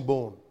flesh and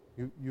bone.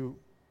 You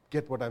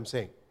get what I'm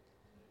saying?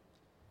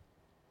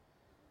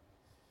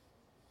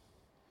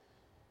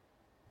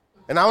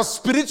 And our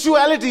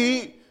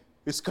spirituality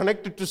is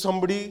connected to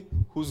somebody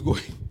who's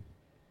going.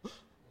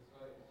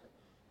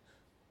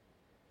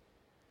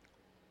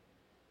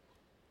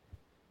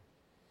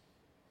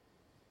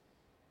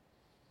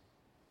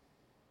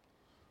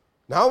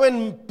 Now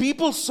when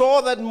people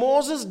saw that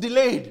Moses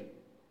delayed,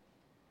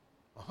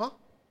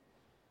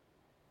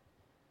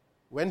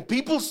 when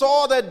people saw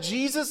that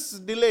Jesus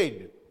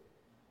delayed,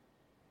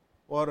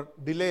 or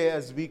delay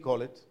as we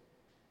call it,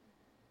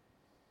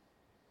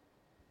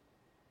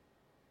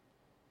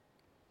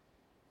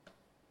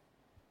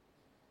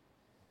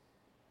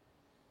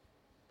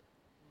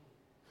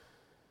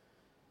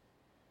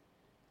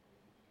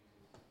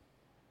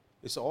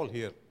 it's all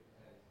here.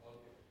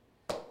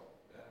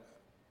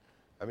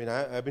 I mean,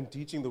 I've been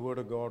teaching the Word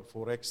of God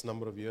for X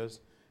number of years,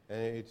 and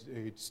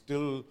it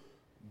still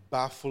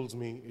baffles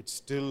me, it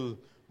still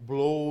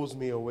blows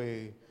me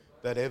away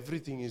that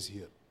everything is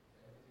here.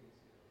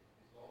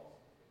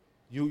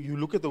 You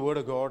look at the Word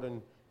of God and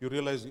you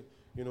realize,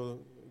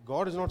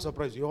 God is not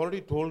surprised. He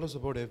already told us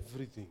about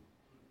everything.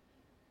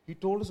 He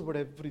told us about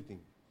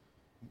everything.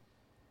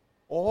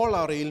 All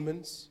our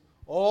ailments,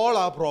 all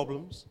our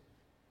problems,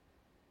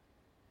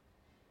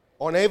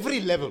 on every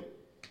level,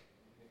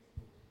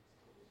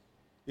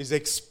 is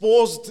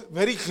exposed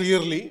very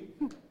clearly.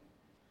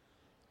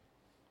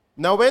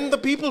 Now, when the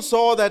people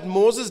saw that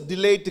Moses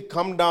delayed to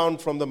come down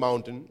from the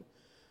mountain,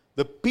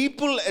 the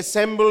people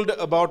assembled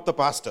about the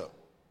pastor.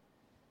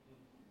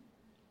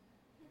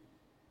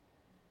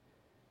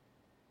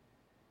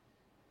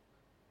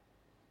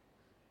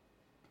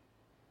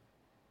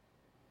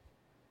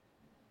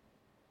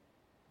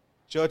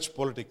 Church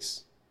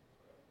politics.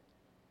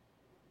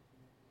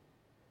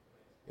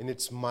 In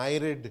its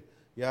myriad,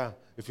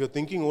 if you're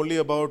thinking only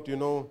about,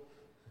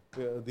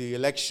 the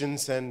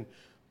elections and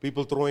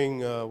people throwing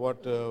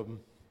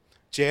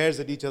chairs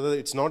at each other,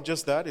 it's not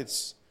just that,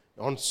 it's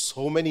on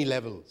so many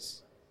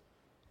levels.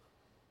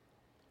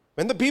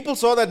 When the people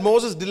saw that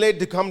Moses delayed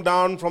to come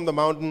down from the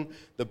mountain,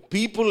 the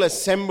people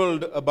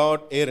assembled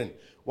about Aaron.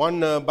 One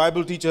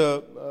Bible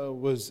teacher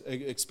was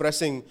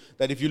expressing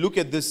that if you look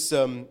at this,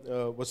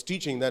 was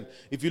teaching that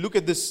if you look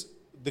at this,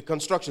 the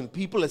construction,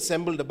 people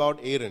assembled about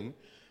Aaron,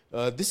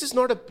 this is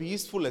not a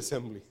peaceful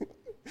assembly.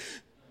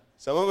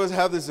 Some of us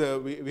have this,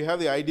 we have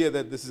the idea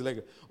that this is like,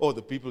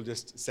 the people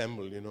just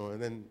assemble,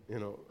 and then,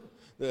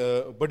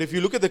 but if you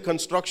look at the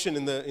construction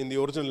in the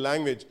original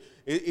language,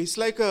 it's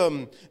like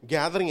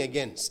gathering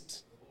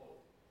against.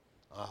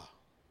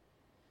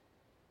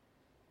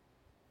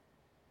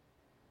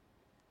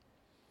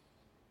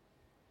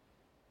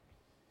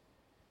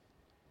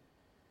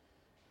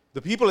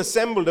 The people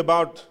assembled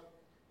about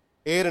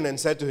Aaron and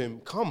said to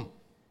him, "Come."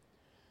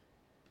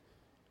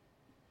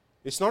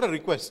 It's not a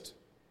request.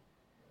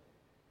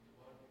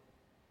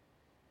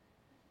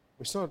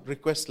 It's not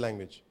request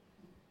language.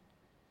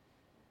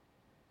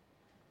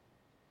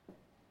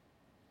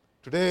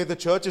 Today, the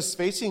church is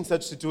facing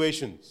such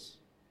situations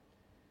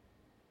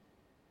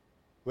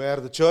where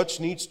the church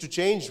needs to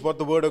change what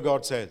the Word of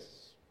God says.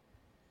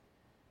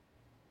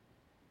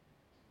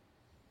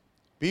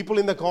 People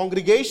in the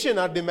congregation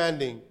are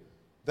demanding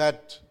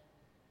that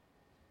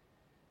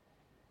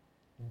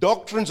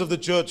doctrines of the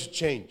church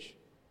change.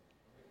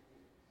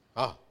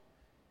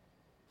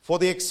 For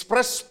the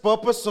express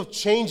purpose of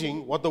changing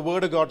what the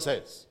Word of God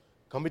says.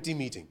 Committee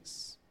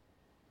meetings.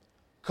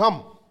 Come.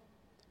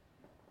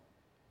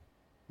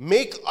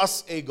 Make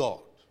us a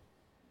God.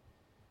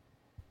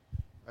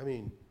 I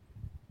mean,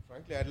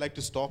 frankly, I'd like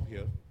to stop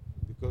here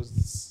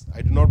because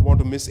I do not want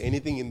to miss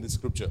anything in this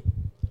scripture.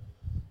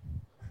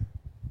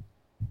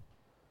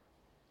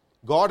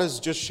 God has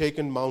just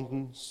shaken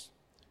mountains.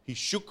 He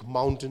shook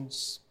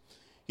mountains.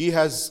 He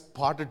has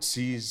parted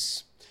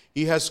seas.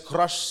 He has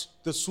crushed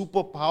the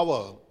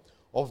superpower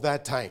of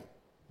that time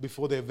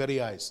before their very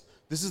eyes.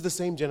 This is the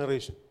same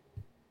generation.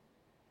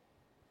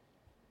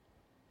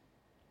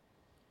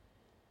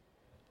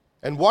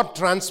 And what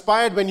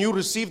transpired when you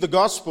received the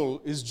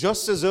gospel is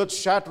just as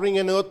earth-shattering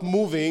and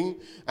earth-moving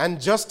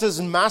and just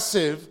as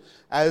massive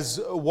as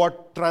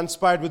what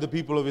transpired with the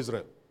people of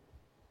Israel.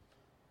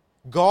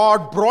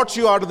 God brought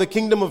you out of the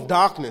kingdom of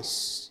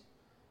darkness,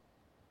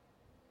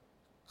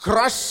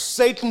 crushed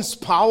Satan's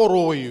power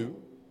over you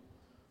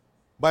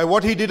by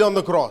what he did on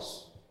the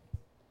cross.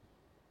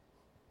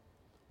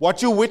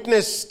 What you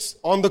witnessed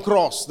on the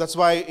cross. That's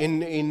why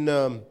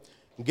in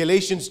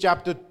Galatians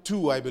chapter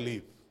 2, I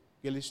believe.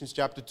 Galatians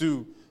chapter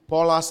 2,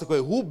 Paul asked the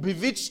question, who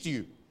bewitched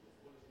you?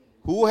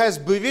 Who has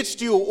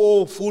bewitched you,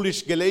 O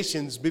foolish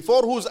Galatians,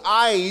 before whose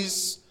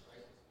eyes,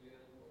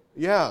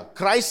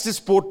 Christ is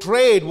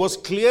portrayed, was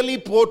clearly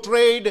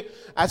portrayed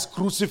as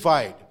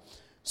crucified.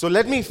 So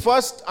let me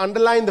first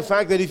underline the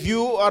fact that if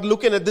you are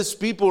looking at this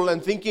people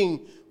and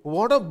thinking,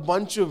 what a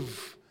bunch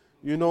of,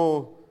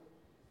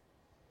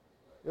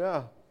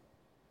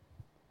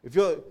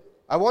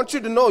 I want you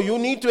to know, you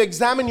need to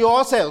examine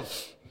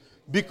yourself,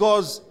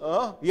 because,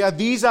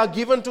 these are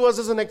given to us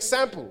as an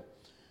example.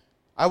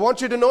 I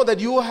want you to know that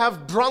you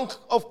have drunk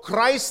of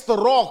Christ the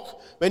rock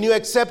when you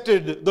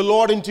accepted the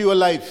Lord into your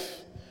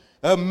life.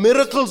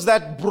 Miracles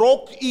that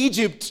broke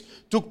Egypt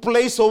took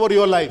place over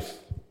your life.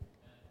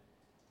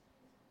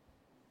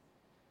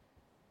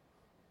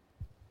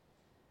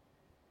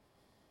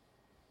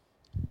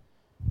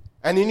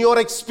 And in your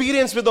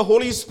experience with the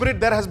Holy Spirit,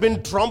 there has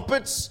been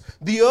trumpets.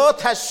 The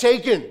earth has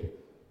shaken.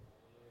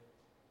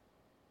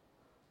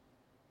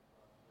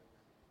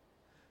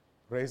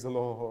 Praise the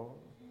Lord.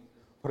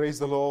 Praise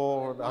the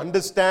Lord.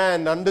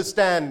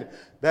 Understand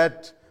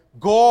that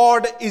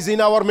God is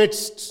in our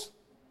midst.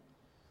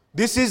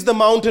 This is the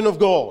mountain of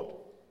God.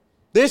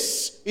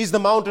 This is the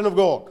mountain of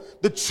God.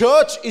 The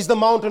church is the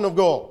mountain of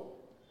God.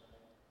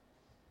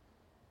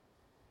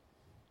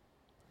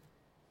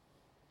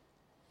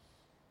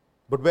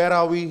 But where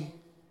are we?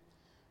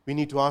 We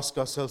need to ask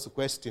ourselves a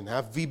question.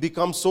 Have we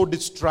become so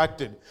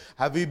distracted?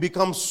 Have we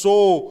become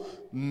so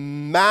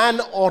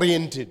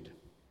man-oriented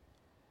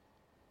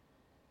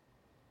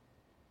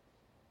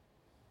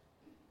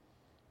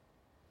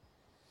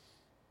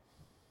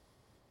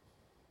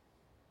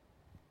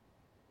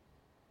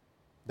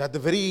that the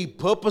very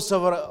purpose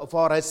of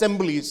our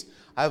assemblies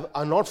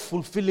are not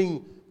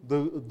fulfilling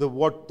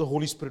what the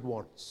Holy Spirit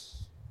wants?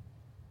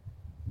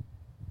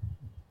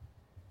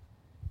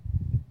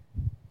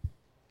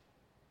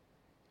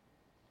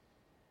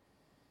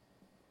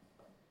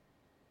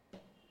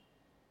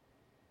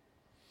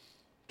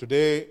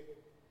 Today,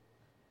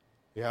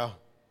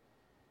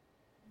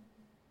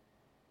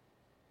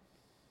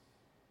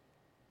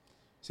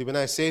 see, when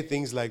I say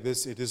things like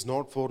this, it is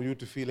not for you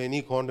to feel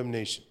any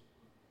condemnation.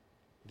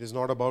 It is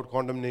not about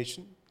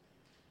condemnation.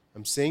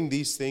 I'm saying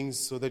these things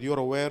so that you're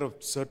aware of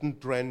certain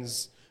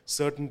trends,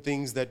 certain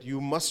things that you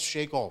must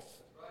shake off.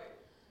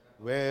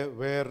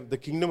 Where the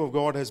kingdom of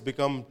God has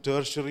become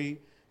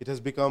tertiary, it has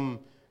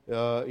become,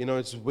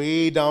 it's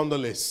way down the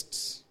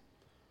list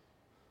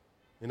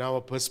in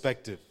our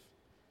perspective.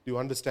 Do you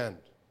understand?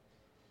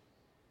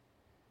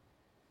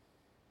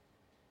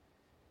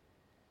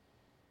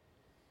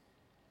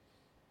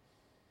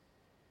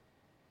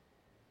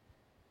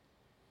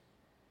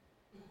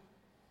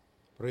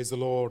 Praise the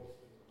Lord.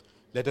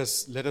 Let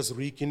us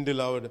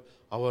rekindle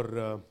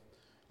our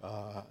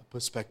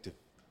perspective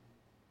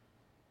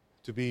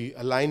to be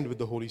aligned with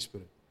the Holy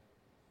Spirit.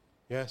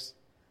 Yes?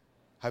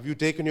 Have you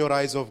taken your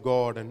eyes off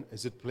God and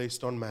is it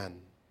placed on man?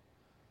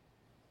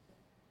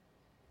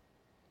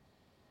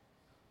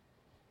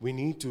 We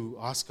need to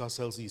ask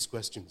ourselves these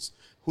questions.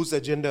 Whose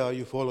agenda are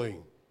you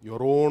following?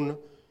 Your own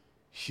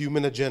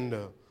human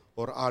agenda,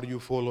 or are you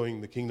following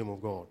the kingdom of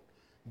God?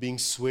 Being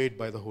swayed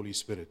by the Holy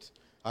Spirit.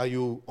 Are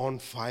you on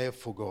fire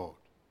for God?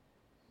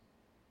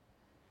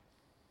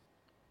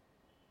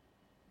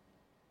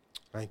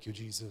 Thank you,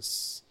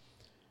 Jesus.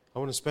 I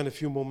want to spend a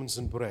few moments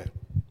in prayer.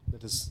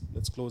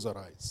 Let's close our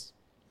eyes.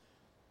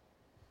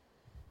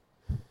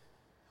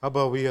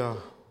 Abba, we are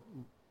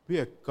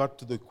cut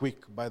to the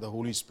quick by the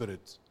Holy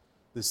Spirit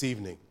this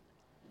evening.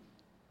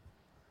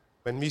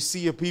 When we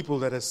see a people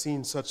that has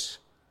seen such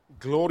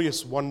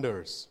glorious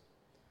wonders,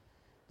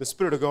 the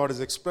Spirit of God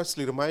is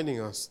expressly reminding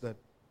us that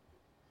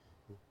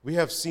we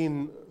have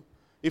seen,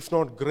 if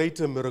not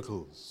greater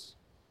miracles,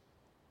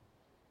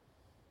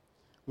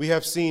 we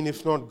have seen,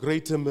 if not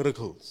greater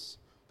miracles,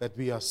 that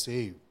we are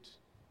saved.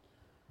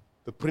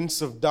 The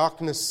Prince of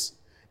Darkness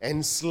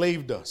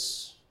enslaved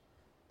us.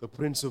 The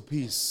Prince of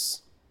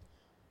Peace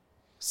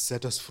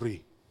set us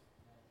free.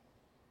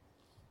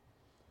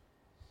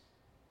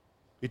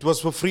 It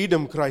was for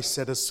freedom Christ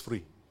set us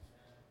free.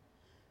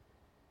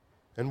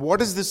 And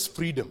what is this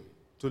freedom?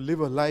 To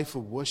live a life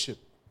of worship.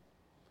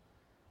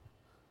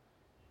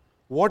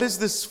 What is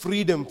this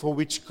freedom for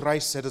which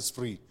Christ set us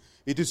free?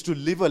 It is to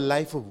live a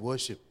life of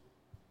worship.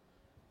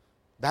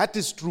 That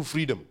is true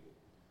freedom.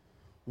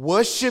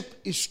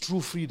 Worship is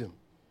true freedom.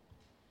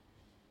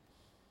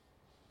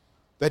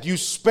 That you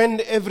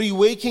spend every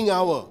waking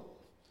hour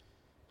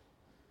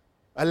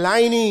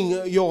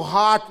aligning your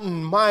heart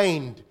and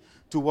mind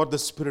to what the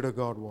Spirit of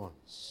God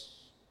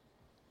wants.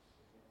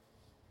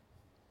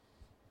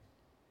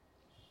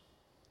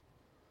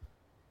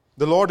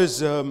 The Lord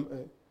is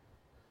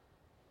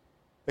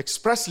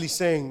expressly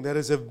saying there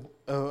is a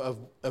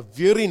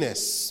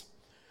weariness,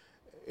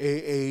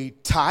 a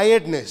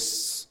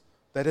tiredness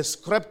that has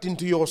crept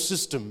into your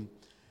system.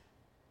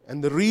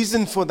 And the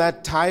reason for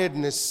that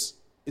tiredness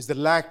is the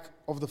lack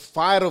of the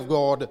fire of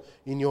God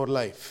in your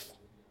life.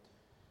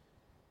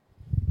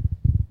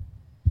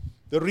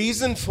 The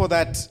reason for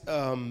that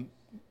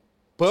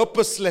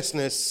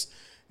purposelessness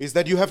is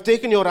that you have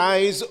taken your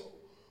eyes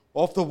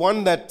off the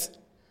one that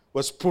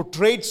was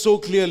portrayed so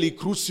clearly,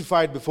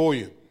 crucified before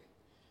you.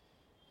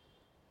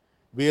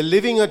 We are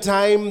living a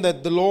time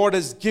that the Lord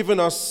has given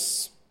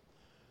us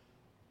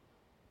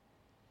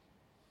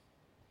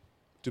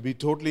to be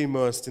totally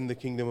immersed in the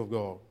kingdom of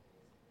God.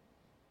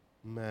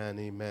 Man,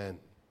 amen.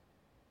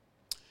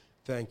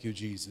 Thank you,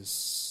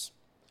 Jesus.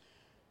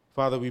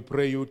 Father, we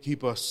pray you would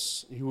keep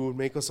us, you would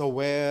make us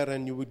aware,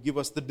 and you would give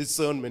us the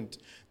discernment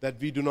that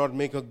we do not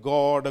make a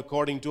God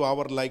according to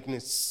our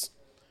likeness.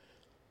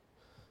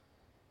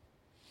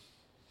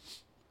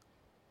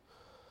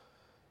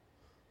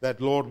 That,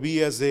 Lord,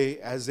 we as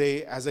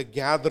a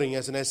gathering,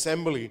 as an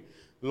assembly,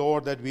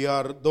 Lord, that we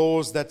are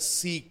those that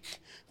seek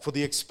for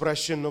the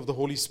expression of the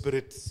Holy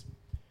Spirit,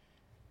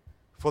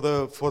 for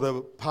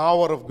the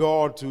power of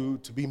God to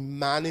be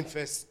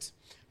manifest,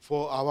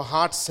 for our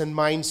hearts and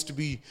minds to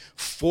be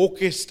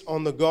focused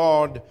on the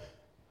God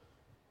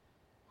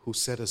who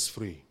set us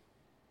free.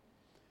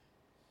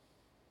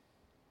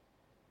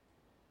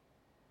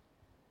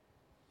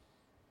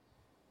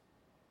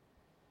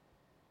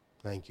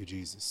 Thank you,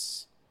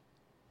 Jesus.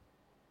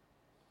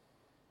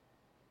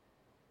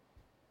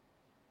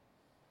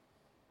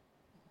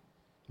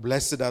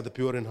 Blessed are the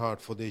pure in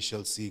heart, for they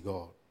shall see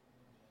God.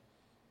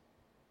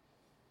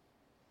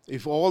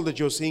 If all that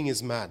you're seeing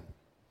is man,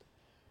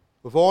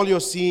 if all you're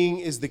seeing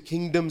is the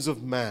kingdoms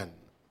of man,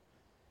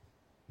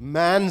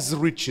 man's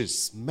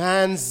riches,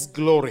 man's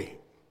glory,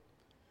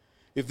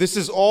 if this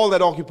is all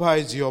that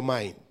occupies your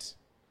mind,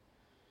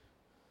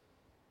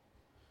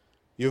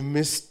 you've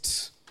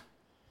missed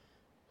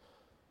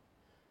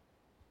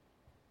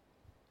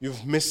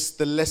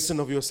the lesson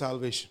of your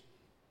salvation.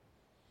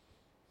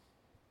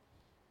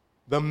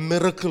 The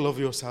miracle of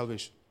your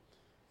salvation.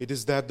 It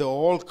is that the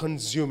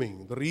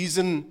all-consuming, the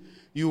reason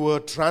you were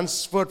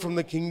transferred from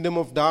the kingdom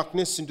of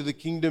darkness into the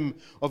kingdom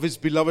of His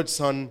beloved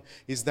Son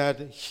is that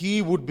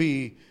He would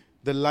be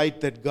the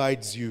light that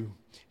guides you.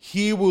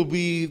 He will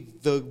be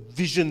the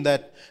vision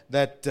that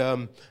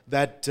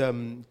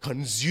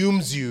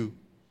consumes you.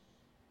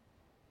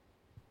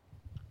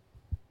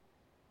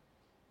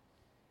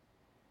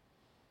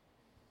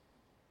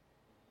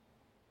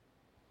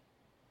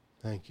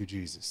 Thank you,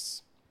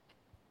 Jesus.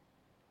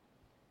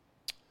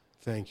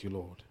 Thank you,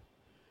 Lord.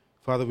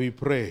 Father, we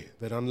pray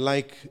that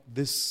unlike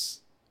this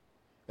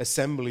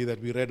assembly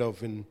that we read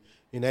of in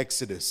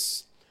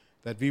Exodus,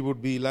 that we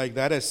would be like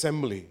that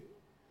assembly,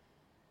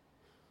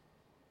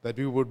 that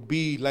we would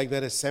be like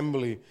that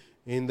assembly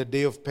in the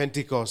day of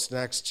Pentecost in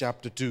Acts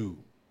chapter 2.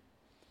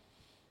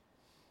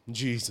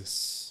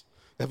 Jesus,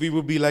 that we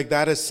would be like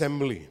that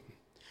assembly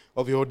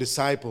of your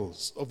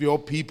disciples, of your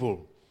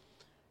people,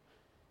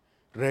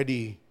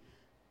 ready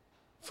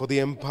for the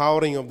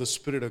empowering of the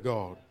Spirit of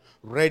God,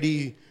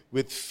 ready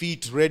with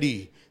feet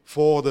ready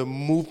for the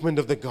movement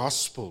of the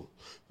gospel.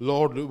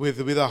 Lord,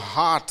 with a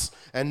heart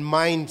and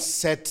mind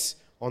set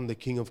on the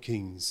King of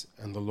Kings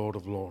and the Lord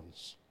of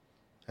Lords.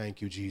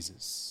 Thank you,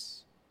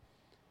 Jesus.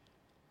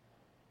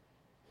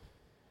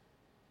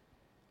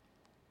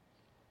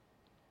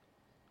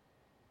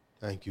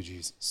 Thank you,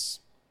 Jesus.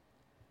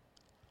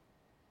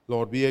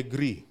 Lord, we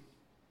agree.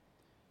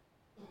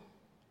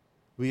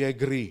 We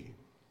agree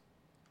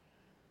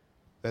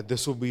that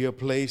this will be a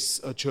place,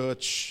 a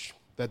church,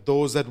 that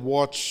those that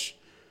watch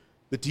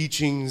the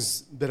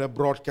teachings that are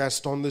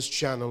broadcast on this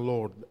channel,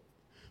 Lord,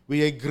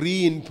 we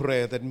agree in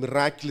prayer that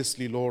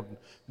miraculously, Lord,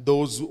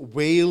 those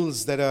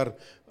veils that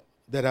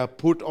are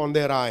put on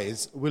their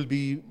eyes will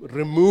be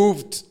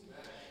removed.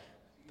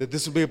 That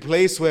this will be a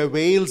place where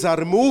veils are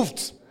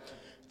removed.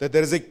 That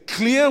there is a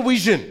clear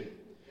vision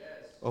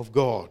of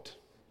God.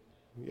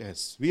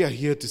 Yes, we are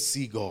here to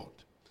see God.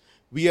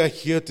 We are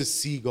here to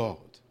see God.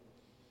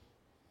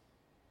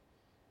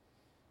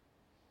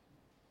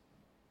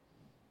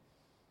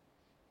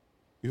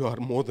 You are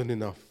more than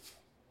enough.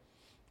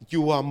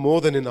 You are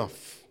more than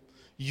enough.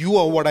 You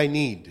are what I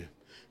need.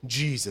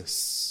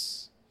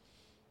 Jesus.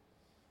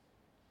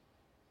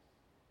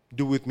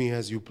 Do with me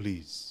as you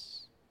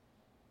please.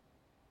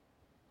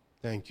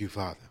 Thank you,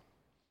 Father.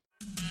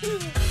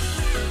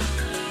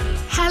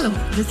 Hello,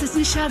 this is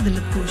Nisha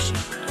Dilip Koshi.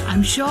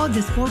 I'm sure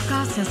this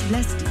podcast has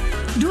blessed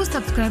you. Do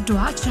subscribe to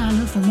our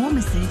channel for more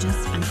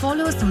messages and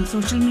follow us on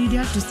social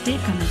media to stay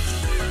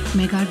connected.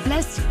 May God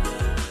bless you.